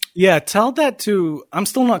 Yeah, tell that to. I'm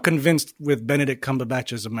still not convinced with Benedict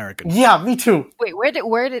Cumberbatch as American. Yeah, me too. Wait, where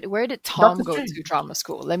did Tom Dr. go Strange. to drama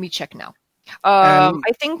school? Let me check now. And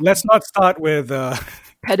I think Let's not start with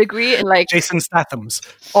pedigree and like Jason Statham's.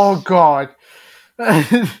 Oh, God.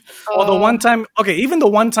 Or the one time, even the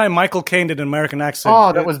one time Michael Caine did an American accent.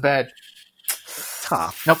 Oh, that was bad.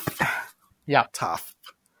 tough. Nope. Yeah. Tough.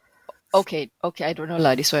 okay, I don't know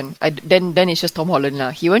lah. This one, then it's just Tom Holland lah.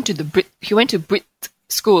 He went to Brit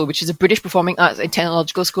School, which is a British Performing Arts and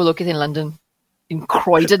Technological School located in London, in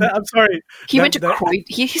Croydon. I'm sorry. He went to Croydon.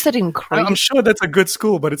 He studied in Croydon. I'm sure that's a good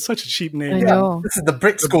school, but it's such a cheap name. I know. This is the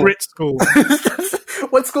Brit The school. Brit school.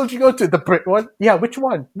 What school did you go to? The Brit one? Yeah, which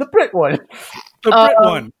one? The Brit one. The Brit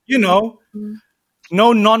one. You know,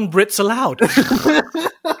 no non-Brits allowed.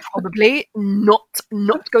 Probably not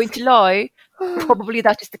going to lie. Probably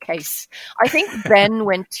that is the case. I think Ben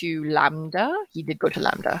went to Lambda. He did go to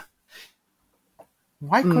Lambda.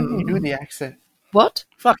 Why couldn't you do the accent? What?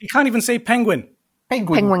 Fuck, you can't even say penguin.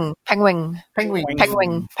 Penguin. Penguin.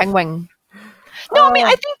 Penguin. No, I mean,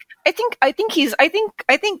 I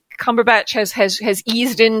think Cumberbatch has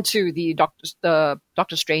eased into the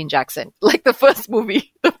Doctor Strange accent. Like the first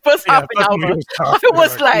movie, the first half an hour, I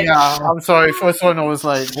was like, Yeah, I'm sorry. First one, I was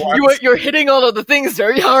like, what? you're hitting all of the things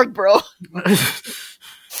very hard, bro.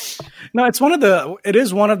 No, it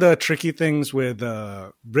is one of the tricky things with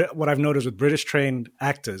what I've noticed with British trained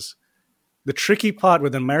actors. The tricky part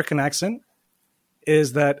with an American accent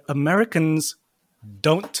is that Americans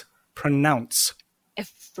don't pronounce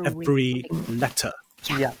every letter.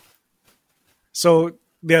 Yeah. So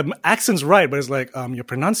their accent's right, but it's like your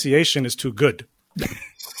pronunciation is too good.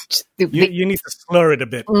 You need to slur it a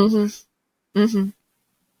bit.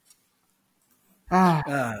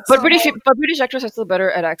 But British actors are still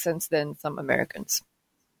better at accents than some Americans.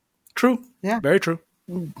 True. Yeah. Very true.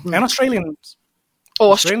 And Australians.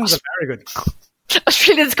 Oh, Australians are very good.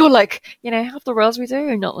 Australians go like, half the worlds we do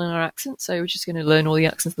are not learning our accents, so we're just going to learn all the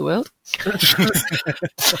accents of the world.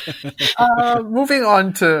 Moving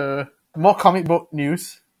on to more comic book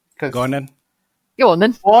news. Go on then. Go on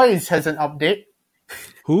then. Boys has an update.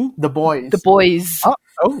 Who? The Boys. The boys. Oh,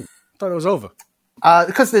 I thought it was over.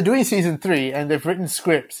 Because they're doing season 3 and they've written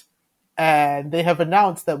scripts. And they have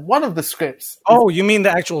announced that one of the scripts... Oh, you mean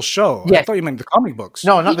the actual show? Yeah. I thought you meant the comic books.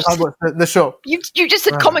 No, not the comic book, the show. You just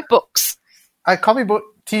said comic books. Comic book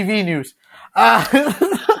TV news. No,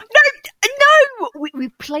 we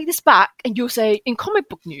play this back and you'll say in comic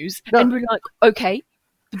book news, and we're like, okay.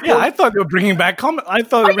 Yeah, I thought they were bringing back I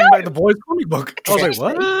thought they were bringing back the Boys comic book. I was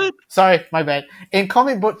like, what? Sorry, my bad. In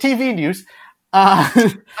comic book TV news...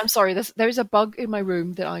 I'm sorry, there is a bug in my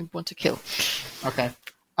room that I want to kill. Okay.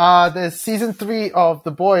 The season 3 of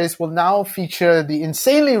The Boys will now feature the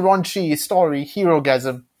insanely raunchy story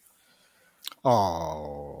Herogasm.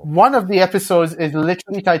 Oh. One of the episodes is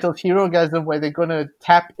literally titled Herogasm, where they're going to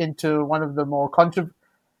tap into one of the more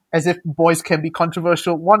as if boys can be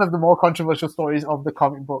controversial, one of the more controversial stories of the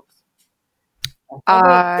comic books.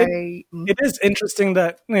 It is interesting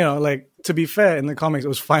that, to be fair, in the comics, it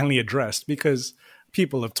was finally addressed because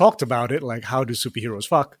people have talked about it, like, how do superheroes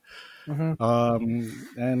fuck? And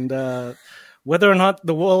whether or not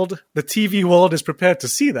the TV world is prepared to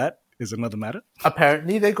see that is another matter.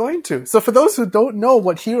 Apparently, they're going to. So for those who don't know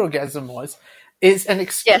what Herogasm was, it's an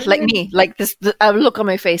experience... Yeah, like me. Like this, I look on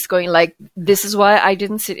my face going like, this is why I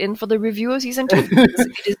didn't sit in for the review of season 2.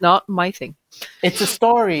 It is not my thing. It's a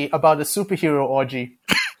story about a superhero orgy.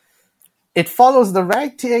 It follows the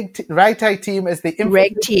ragtag team as they...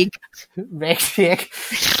 Ragtag.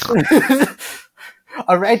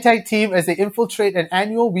 A ragtag team as they infiltrate an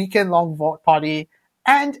annual weekend-long vault party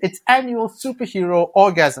and its annual superhero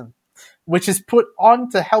orgasm, which is put on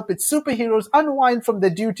to help its superheroes unwind from their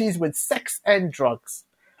duties with sex and drugs.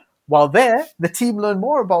 While there, the team learn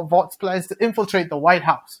more about Vaught's plans to infiltrate the White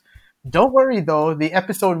House. Don't worry though, the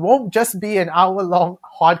episode won't just be an hour-long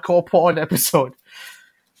hardcore porn episode.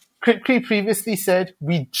 Kripke previously said,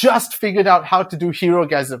 "We just figured out how to do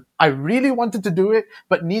Herogasm. I really wanted to do it,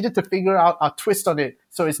 but needed to figure out our twist on it.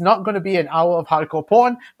 So it's not going to be an hour of hardcore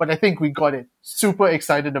porn, but I think we got it." Super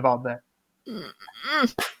excited about that.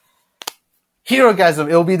 Herogasm.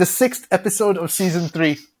 It'll be the 6th episode of season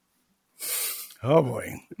 3. Oh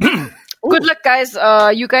boy. Good luck, guys.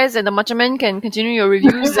 You guys and the Macho Men can continue your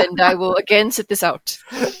reviews, and I will again sit this out.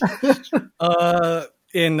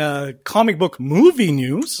 In comic book movie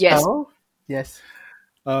news, Yes. Oh? Yes.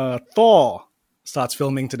 Thor starts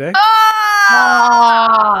filming today.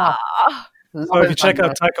 Ah! So if you check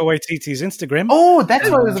out Taika Waititi's Instagram, Oh, that's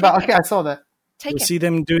what it was about. Okay, I saw that. Take you'll it. see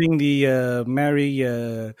them doing the merry,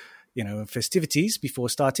 festivities before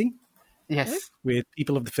starting Yes. with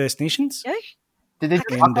people of the First Nations. Yeah. Did they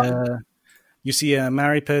And you see a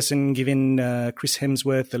married person giving Chris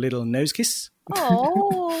Hemsworth a little nose kiss,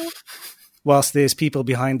 Oh. whilst there's people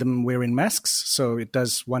behind them wearing masks. So it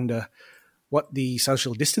does wonder what the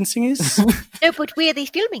social distancing is. No, but where are they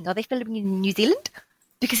filming? Are they filming in New Zealand?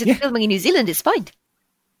 Because if they're filming in New Zealand, it's fine.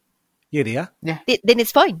 Yeah, they are. Then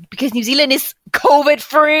it's fine. Because New Zealand is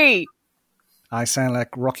COVID-free. I sound like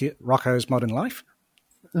Rocco's Modern Life.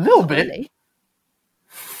 A little bit. Really?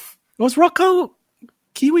 Was Rocco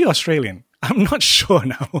Kiwi Australian? I'm not sure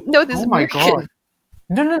now. No, this Oh is my American. god.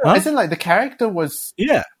 No. Huh? Isn't like the character was...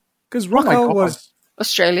 Yeah, because my Rocco God. was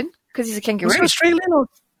Australian. Because he's a kangaroo. he Australian or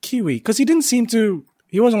Kiwi? Because he didn't seem to.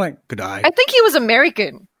 He wasn't like good eye. I think he was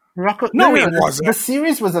American. Rocco... No, he the- wasn't. The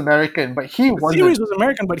series was American, but he The wasn't. series was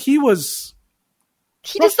American, but he was.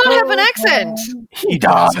 He does not have an accent. He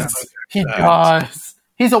does. He does.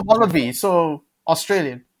 He's a wallaby, so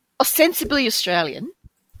Australian. Ostensibly Australian.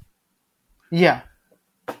 Yeah.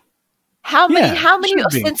 How many Yeah, should be.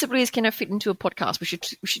 ostensibly can I fit into a podcast? We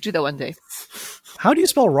should do that one day. How do you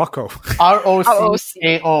spell Rocco?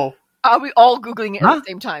 ROCKO. Are we all Googling it at the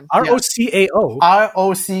same time? ROCAO.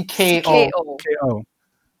 ROCKO. KO. KO.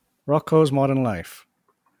 Rocco's Modern Life.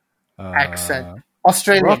 Accent.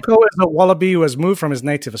 Australian. Rocco is a wallaby who has moved from his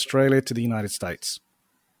native Australia to the United States.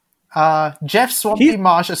 Jeff Swampy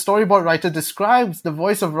Marsh, a storyboard writer, describes the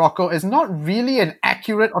voice of Rocco as not really an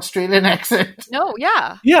accurate Australian accent. No,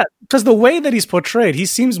 yeah. Yeah, because the way that he's portrayed, he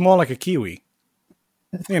seems more like a Kiwi.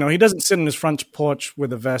 You know, he doesn't sit in his front porch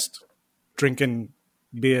with a vest, drinking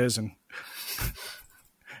beers and,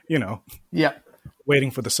 you know, Yeah.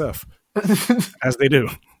 waiting for the surf, as they do.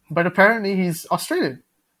 But apparently he's Australian.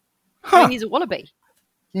 I mean, he's a wallaby.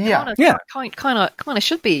 Yeah. Yeah. Kind of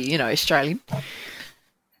should be, you know, Australian.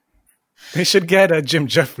 They should get Jim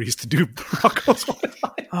Jeffries to do Rocco's voice.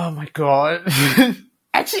 Oh my god.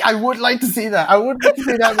 Actually, I would like to see that. I would like to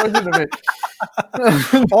see that version of it.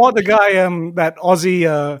 Or the guy, that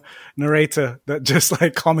Aussie narrator that just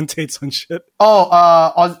like commentates on shit.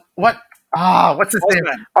 Oh, what? What's his name?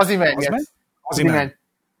 Ozman. Aussie Man. Ozman? Yes. Aussie Man.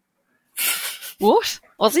 What?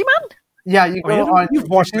 Aussie man? Yeah, you go on. You've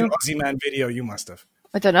watched an Aussie Man video, you must have.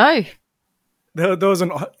 I don't know. There was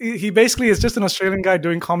he basically is just an Australian guy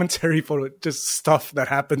doing commentary for just stuff that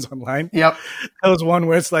happens online. Yep. There was one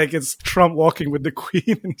where it's Trump walking with the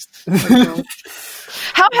Queen. And he's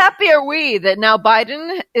How happy are we that now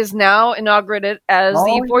Biden is now inaugurated as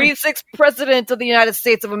the 46th president of the United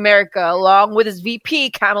States of America, along with his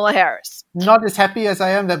VP, Kamala Harris? Not as happy as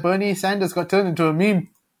I am that Bernie Sanders got turned into a meme.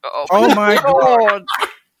 Oh my God.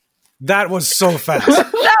 That was so fast.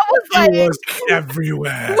 That was like It was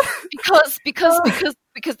everywhere.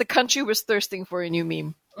 because the country was thirsting for a new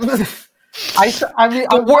meme. I mean,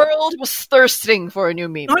 The world was thirsting for a new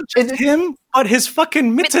meme. Not just him, but his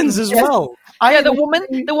fucking mittens as well. Yeah, the woman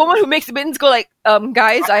who makes the mittens go like,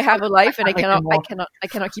 guys, I have a life and I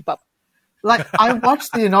cannot keep up. Like, I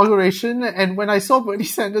watched the inauguration, and when I saw Bernie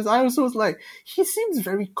Sanders, I also was like, he seems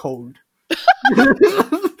very cold.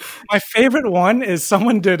 My favorite one is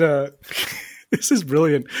someone did a. This is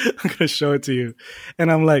brilliant. I'm gonna show it to you, and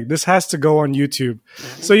I'm like, this has to go on YouTube.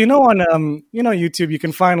 So you know on YouTube you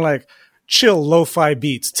can find like chill lo-fi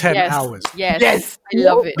beats 10 hours. Yes, I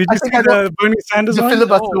love it. Did you see the Bernie Sanders The one?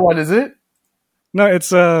 filibuster one, is it? No,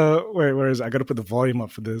 it's wait, where is it? I gotta put the volume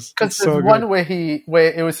up for this. Because It's there's so one good.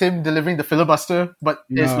 where it was him delivering the filibuster, but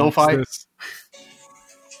it's No, lo-fi. this.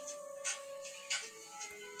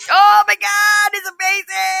 Oh my god, it's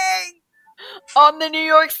amazing! On the New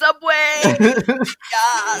York subway!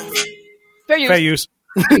 Yes! Fair use. Fair use.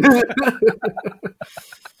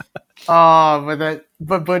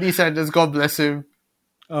 But Bernie Sanders, God bless him.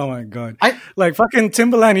 Oh my god! Like fucking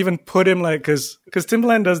Timbaland even put him like because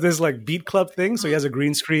Timbaland does this like beat club thing, so he has a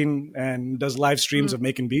green screen and does live streams of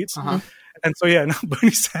making beats, and so yeah, now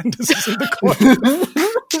Bernie Sanders is in the corner.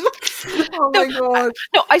 Oh my god!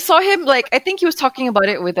 No, I saw him like I think he was talking about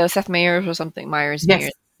it with Seth Meyers or something. Myers.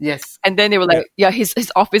 Yes. And then they were like, yeah, his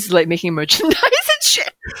office is like making merchandise and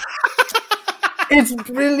shit. It's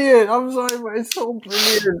brilliant. I'm sorry, but it's so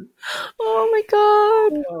brilliant. Oh my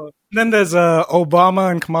god! Then there's Obama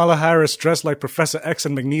and Kamala Harris dressed like Professor X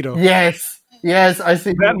and Magneto. Yes, I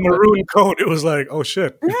see That maroon coat, it was like, oh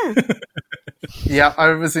shit. Yeah, I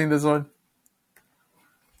remember seeing this one.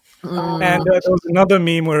 And there was another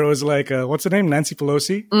meme where it was like, what's her name? Nancy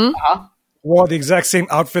Pelosi wore the exact same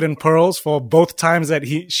outfit in pearls for both times that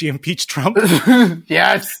she impeached Trump.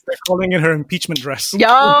 Yes. They're calling it her impeachment dress.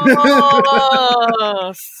 Yes.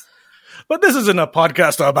 But this isn't a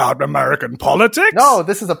podcast about American politics. No,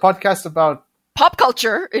 this is a podcast about Pop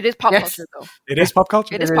culture. It is pop Yes. culture, though. It is pop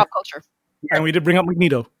culture. It is pop culture. And we did bring up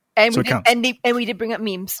Magneto. And So we it did, counts. and we did bring up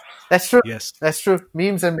memes. That's true. Yes. That's true.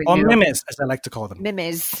 Memes and Or Magneto. memes, as I like to call them.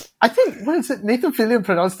 Memes. I think what is it? Nathan Fillion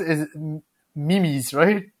pronounced it as memes,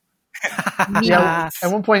 right? Memes. Yeah.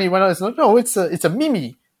 At one point he went on. It's like, no, it's a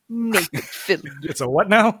mimi. Nathan Fillion. It's a what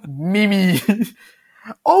now? Mimi.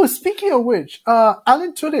 Oh, speaking of which,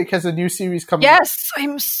 Alan Tudyk has a new series coming. Yes,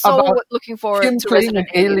 I'm so About looking forward him to playing Resident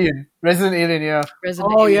an alien. Resident Alien, yeah.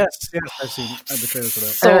 Resident Oh, Alien. yes. I've seen the trailer for that.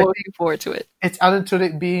 So looking forward to it. It's Alan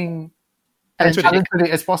Tudyk being Alan as Tudyk. Alan Tudyk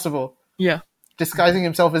as possible, Yeah. disguising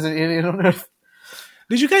himself as an alien on Earth.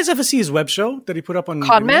 Did you guys ever see his web show that he put up on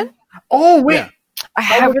Conman? Vimeo? Oh wait, Yeah. I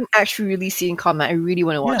haven't actually really seen Conman. I really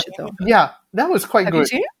want to watch it though. yeah, that was quite Have good. you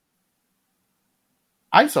seen it?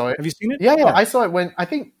 I saw it. Have you seen it? Yeah, Oh. I saw it when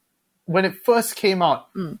it first came out.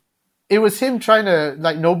 It was him trying to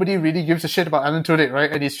like nobody really gives a shit about Alan Tudyk,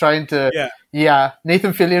 right? And he's trying to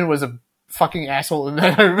Nathan Fillion was a fucking asshole in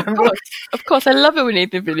that. I remember. Of course, I love it when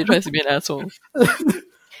Nathan Fillion tries to be an asshole.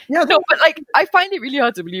 Yeah, No, but like, I find it really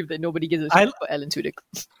hard to believe that nobody gives a shit about Alan Tudyk.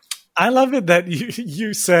 I love it that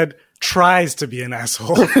you said tries to be an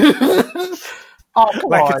asshole. oh come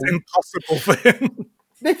Like on. it's impossible for him.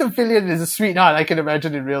 Nathan Fillion is a sweetheart I can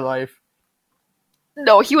imagine in real life,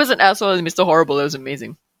 No, he was an asshole in Mr. Horrible. It was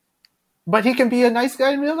amazing. but he can be a nice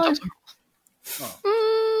guy in real life.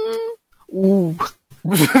 Ooh.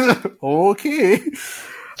 Okay.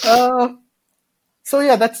 So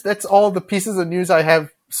yeah, that's all the pieces of news I have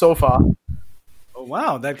so far. Oh,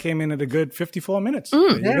 wow, that came in at a good 54 minutes. There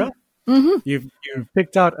you yeah. go. You've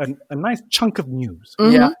picked out a nice chunk of news.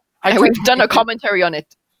 Yeah. And we've done a commentary on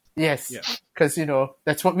it. Yes. Yeah. Because,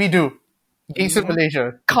 that's what we do. Geeks in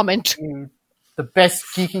Malaysia. Comment. The best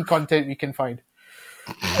geeky content we can find.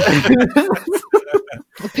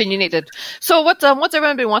 Opinionated. So what's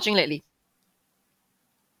everyone been watching lately?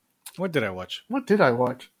 What did I watch? What did I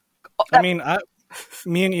watch? I mean,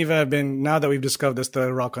 me and Eva have been, now that we've discovered this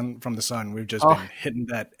Third Rock from the Sun, we've just been hitting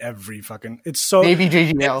that every fucking, it's so, Maybe it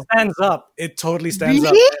JGL. stands up. It totally stands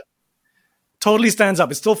up. Really? Totally stands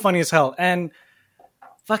up. It's still funny as hell. And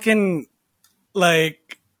fucking,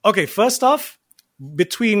 like, okay, first off,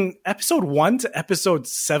 between episode 1 to episode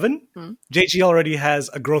 7, JG already has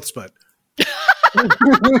a growth spurt. No,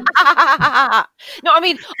 I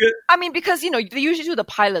mean, because they usually do the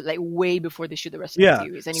pilot like way before they shoot the rest of the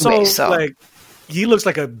series. Anyway, so like he looks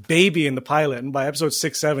like a baby in the pilot, and by episode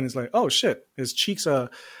 6, 7, he's like, oh shit, his cheeks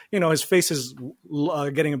are, his face is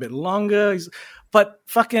getting a bit longer. But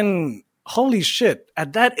fucking holy shit,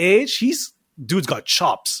 at that age, dude's got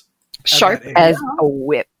chops. sharp as a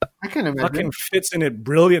whip. I can imagine. Fucking fits in it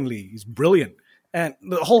brilliantly. He's brilliant. And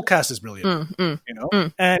the whole cast is brilliant,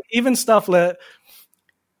 And even stuff like,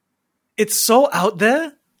 it's so out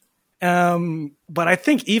there. But I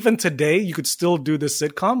think even today you could still do the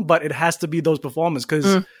sitcom, but it has to be those performers.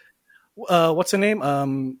 Because what's her name?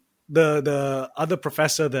 The other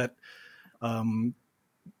professor that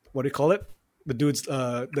what do you call it? The dude's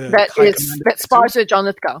that spars with John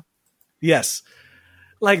Lithgow. Yes.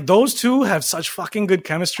 Like those two have such fucking good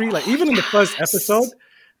chemistry. Like even in the first episode,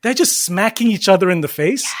 they're just smacking each other in the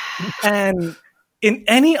face. And in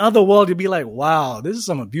any other world, you'd be like, wow, this is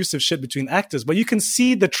some abusive shit between actors. But you can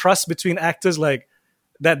see the trust between actors, like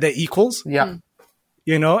that they're equals. Yeah.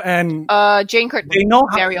 And Jane Curtin. they know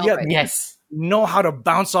how, Yes. know how to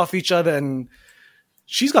bounce off each other. And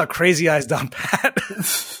she's got crazy eyes down pat.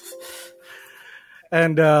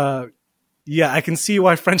 And I can see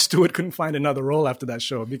why French Stewart couldn't find another role after that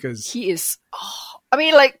show, because he is. I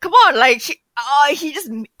mean, like, come on, like he just.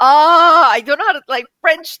 I don't know how to like.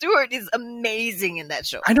 French Stewart is amazing in that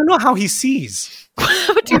show. I don't know how he sees.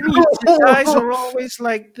 What do you mean? Guys are always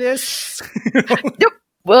like this.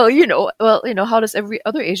 Well, how does every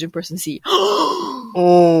other Asian person see? Oh.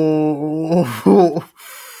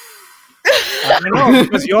 I know,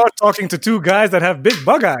 because you're talking to two guys that have big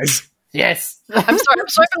bug eyes. Yes. I'm sorry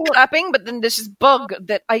for clapping, but then there's this bug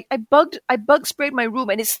that I bug sprayed my room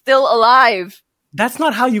and it's still alive. That's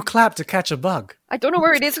not how you clap to catch a bug. I don't know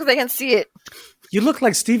where it is because I can't see it. You look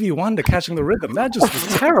like Stevie Wonder catching the rhythm. That just was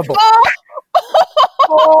terrible.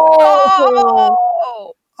 Oh!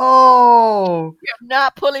 Oh. You're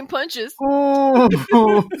not pulling punches. Oh.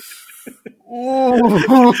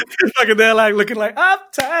 Fucking they're like looking like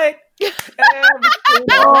uptight.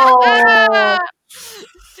 Oh.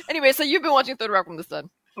 Anyway, so you've been watching Third Rock from the Sun.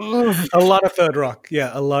 A lot of Third Rock.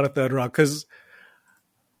 Yeah, a lot of Third Rock. Because,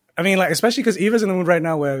 I mean, like, especially because Eva's in the mood right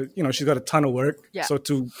now where, she's got a ton of work. Yeah. So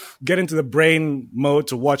to get into the brain mode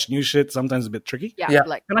to watch new shit sometimes is a bit tricky. Yeah.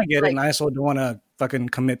 Like, And I get it. And I also don't want to fucking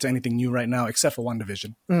commit to anything new right now except for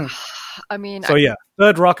WandaVision. I mean, So yeah,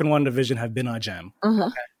 Third Rock and WandaVision have been our jam. Uh-huh.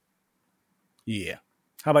 Yeah.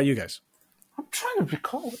 How about you guys? I'm trying to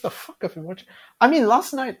recall what the fuck I've been watching. I mean,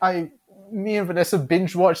 last night me and Vanessa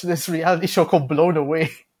binge watched this reality show called Blown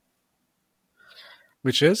Away.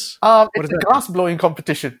 Which is? It's a glass blowing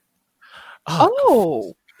competition.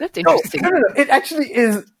 oh, that's interesting. No. It actually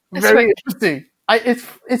is That's very right. interesting.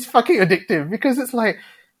 It's fucking addictive because it's like,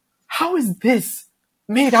 how is this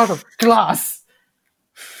made out of glass?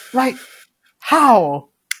 Like, how?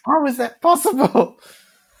 How is that possible?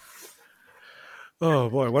 Oh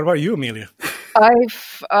boy, what about you, Amelia?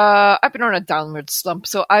 I've been on a downward slump,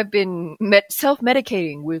 so I've been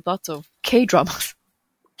self-medicating with lots of K-dramas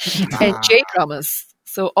and J-dramas.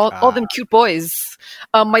 So all them cute boys.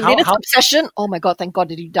 My latest obsession. Oh my god! Thank God,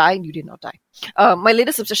 did you die? You did not die. My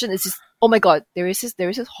latest obsession is this. Oh my god! There is this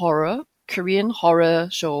Korean horror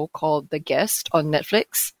show called The Guest on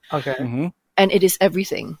Netflix, Okay. Mm-hmm. and it is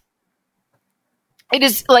everything. It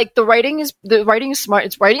is like the writing is smart.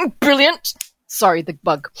 It's writing brilliant. Sorry, the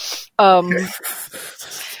bug. The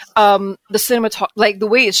like the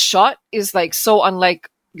way it's shot is like so unlike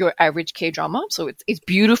your average K-drama. So it's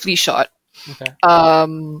beautifully shot. Okay.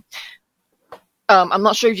 I'm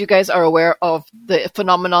not sure if you guys are aware of the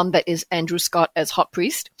phenomenon that is Andrew Scott as Hot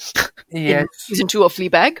Priest Yes. in season 2 of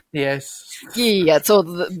Fleabag. Yes. Yeah. So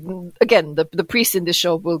the priest in this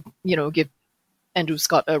show will, give Andrew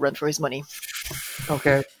Scott a run for his money.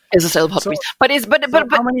 Okay. It's a style of Hot So- Wheels. But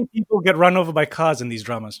How many people get run over by cars in these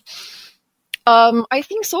dramas? I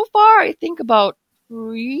think so far, about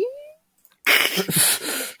 3.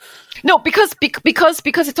 No, because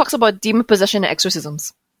it talks about demon possession and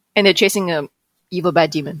exorcisms, and they're chasing a evil bad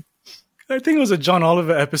demon. I think it was a John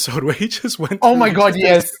Oliver episode where he just went. Oh through my god,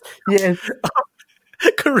 just yes.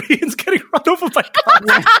 Koreans getting run over by cars,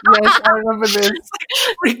 Yes, I remember this.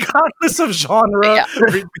 regardless of genre, Yeah.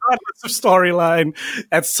 regardless of storyline.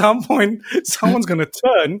 At some point, someone's gonna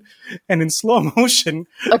turn, and in slow motion,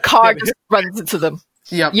 A car just runs into them.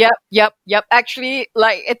 Yep. Yep. Actually,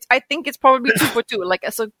 like I think it's probably 2 for 2. Like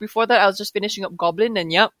so, before that, I was just finishing up Goblin,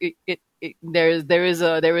 and there is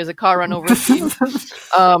a car run over. Scene.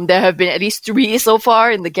 There have been at least 3 so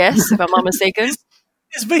far in the guess, if I'm not mistaken.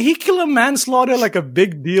 is vehicular manslaughter like a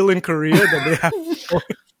big deal in Korea that they have?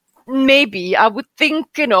 Maybe I would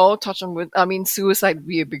think touch on wood. I mean, suicide would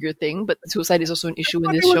be a bigger thing, but suicide is also an issue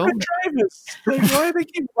in this show. Good drivers. Like, why do they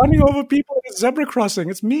keep running over people at a zebra crossing?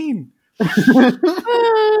 It's mean. I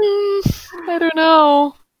don't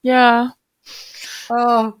know. Yeah.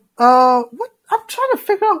 What? I'm trying to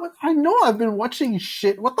figure out what. I know I've been watching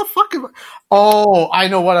shit. What the fuck am I? Oh, I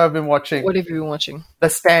know what I've been watching. What have you been watching? The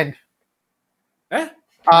Stand. Eh?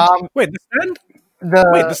 Wait, The Stand? the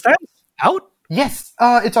Wait, The Stand's out? yes,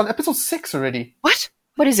 it's on episode 6 already. What?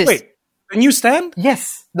 What is this? Wait, the new Stand?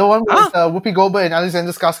 Yes, the one with Whoopi Goldberg and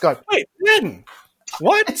Alexander Skarsgård. Wait, when?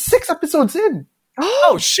 What? It's 6 episodes in.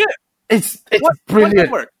 Oh, shit. It's What brilliant.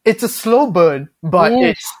 network? It's a slow burn, but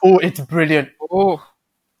Ooh. it's brilliant. Oh.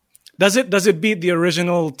 Does it beat the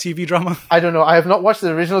original TV drama? I don't know. I have not watched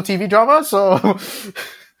the original TV drama, so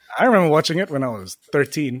I remember watching it when I was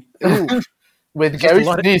 13. Ooh. With Gary A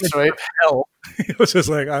lot of Sinise, images right? of Hell. It was just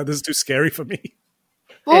like, this is too scary for me.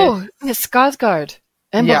 Oh, it's Skarsgård.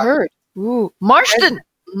 Amber Yeah. Heard. Ooh. Marston.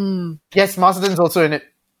 Mm. Yes, Marsden's also in it.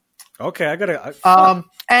 Okay, I gotta.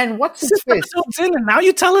 And what's his 6 face? episodes in, and now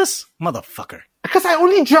you tell us, motherfucker. Because I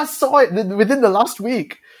only just saw it within the last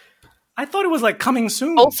week. I thought it was like coming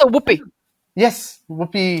soon. Also Whoopi. Yes,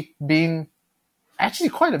 Whoopi being actually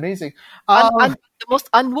quite amazing. The most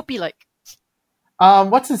un-Whoopi-like.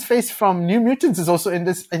 What's his face from New Mutants is also in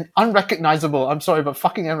this, and unrecognizable. I'm sorry, but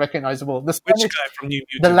fucking unrecognizable. The Which Spanish- guy from New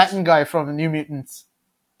Mutants? the Latin guy from New Mutants.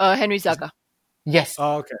 Henry Zaga. Yes,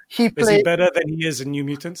 Oh, okay. he Is he played. better than he is in New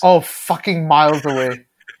Mutants? Oh, fucking miles away.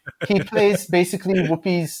 He plays basically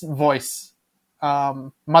Whoopi's voice,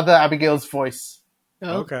 Mother Abigail's voice.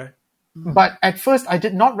 Okay. But at first, I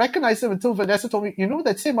did not recognize him until Vanessa told me,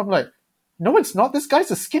 that's him. I'm like, no, it's not. This guy's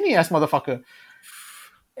a skinny ass motherfucker.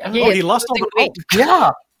 I'm Yeah, like, he lost all the weight. yeah.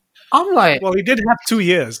 I'm like, Well, he did have 2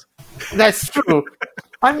 years. that's true.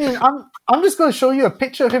 I mean, I'm just going to show you a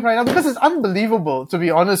picture of him right now because it's unbelievable, to be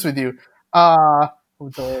honest with you. And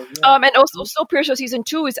also Snowpiercer season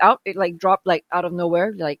 2 is out. It like dropped like out of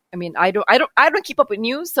nowhere. Like, I mean, I don't keep up with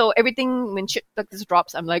news, so everything when shit like this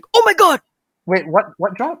drops, I'm like, oh my god! Wait,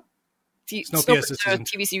 what dropped? Snowpiercer season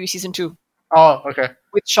TV series season 2 Oh, okay.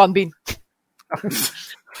 with Sean Bean.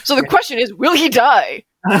 So the question is, will he die?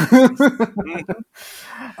 There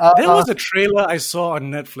was a trailer I saw on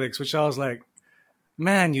Netflix, which I was like,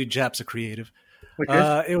 man, you Japs are creative.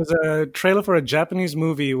 It was a trailer for a Japanese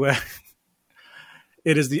movie where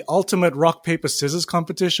it is the ultimate rock, paper, scissors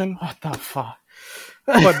competition, What the fuck?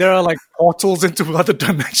 but there are like portals into other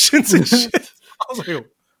dimensions and shit. I was like,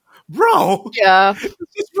 bro, Yeah, it's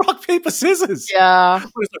just rock, paper, scissors. yeah.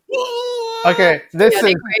 But it's like, "Whoa." Okay, Yeah,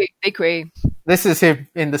 they cray. this is him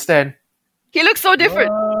in the stand. He looks so different.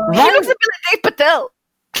 He Right? looks a bit like Dave Patel.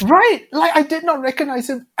 Right, like I did not recognize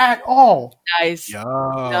him at all. Nice. Yeah.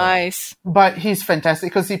 Nice. But he's fantastic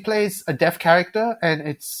because he plays a deaf character, and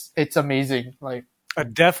it's amazing. Like, A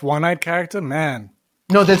deaf, one-eyed character, man.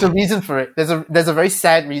 no, there's a reason for it. There's a very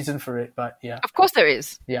sad reason for it. But yeah, Of course there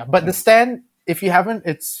is. yeah. But the stand, if you haven't,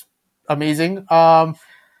 it's amazing. There's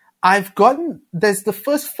the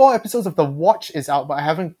first 4 episodes of The Watch is out, but I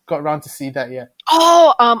haven't got around to see that yet.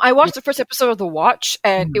 Oh, I watched the first episode of The Watch,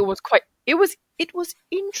 and it was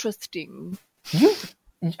interesting.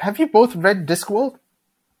 Have you both read Discworld?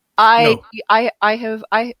 I No.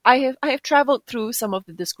 have traveled through some of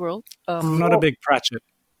the Discworld. I'm not a big Pratchett.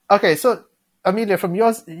 Okay, so Amelia, from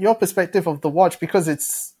your perspective of The Watch, because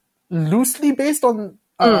it's loosely based on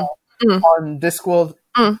Discworld,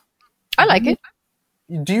 I like it.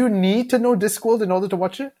 do you need to know Discworld in order to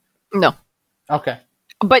watch it? No, Okay.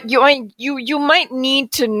 but you might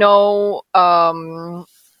need to know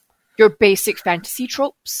your basic fantasy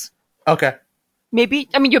tropes. Okay. Maybe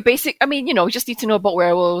your basic. You just need to know about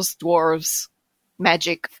werewolves, dwarves,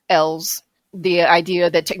 magic, elves. the idea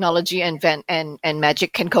that technology and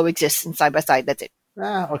magic can coexist and side by side. That's it.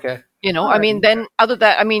 Okay. You know, I mean, then other than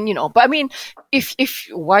that, I mean, you know, but I mean, if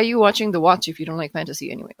why are you watching The Watch if you don't like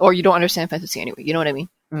fantasy anyway, or you don't understand fantasy anyway? You know what I mean?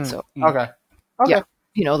 So Okay. yeah,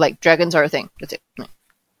 you know, like dragons are a thing. That's it.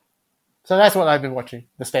 So that's what I've been watching.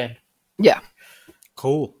 The Stand. Yeah,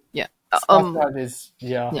 Cool. yeah. That is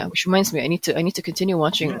Yeah, which reminds me, I need to continue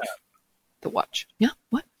watching The Watch. Yeah,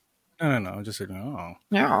 what? No. Just saying, oh.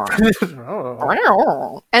 Yeah.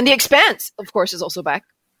 Oh. And The Expanse, of course, is also back.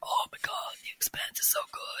 Oh my god, The Expanse is so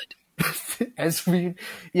good.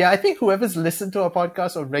 I think whoever's listened to our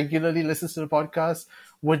podcast or regularly listens to the podcast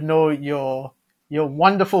would know your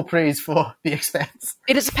wonderful praise for The Expanse.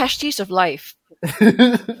 It is a pastiche of life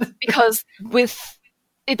because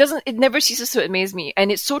it never ceases to amaze me,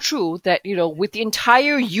 and it's so true that, you know, with the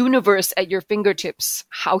entire universe at your fingertips,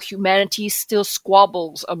 how humanity still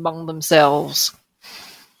squabbles among themselves.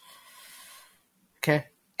 Okay.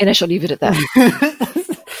 And I shall leave it at that.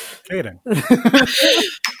 Okay then.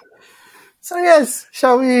 So yes,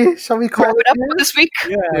 shall we call Wrap it up for this week.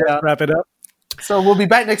 Yeah. Wrap it up. So we'll be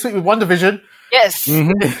back next week with WandaVision. Yes.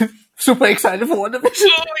 Super excited for WandaVision.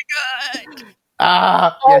 Oh my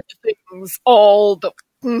god. All the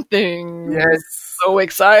things. Yes. So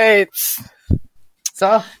excited.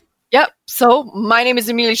 So Yep. So my name is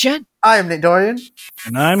Amelia Chen. I am Nick Dorian.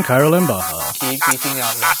 And I'm Carolyn Baha. Keep tweeting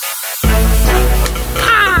out.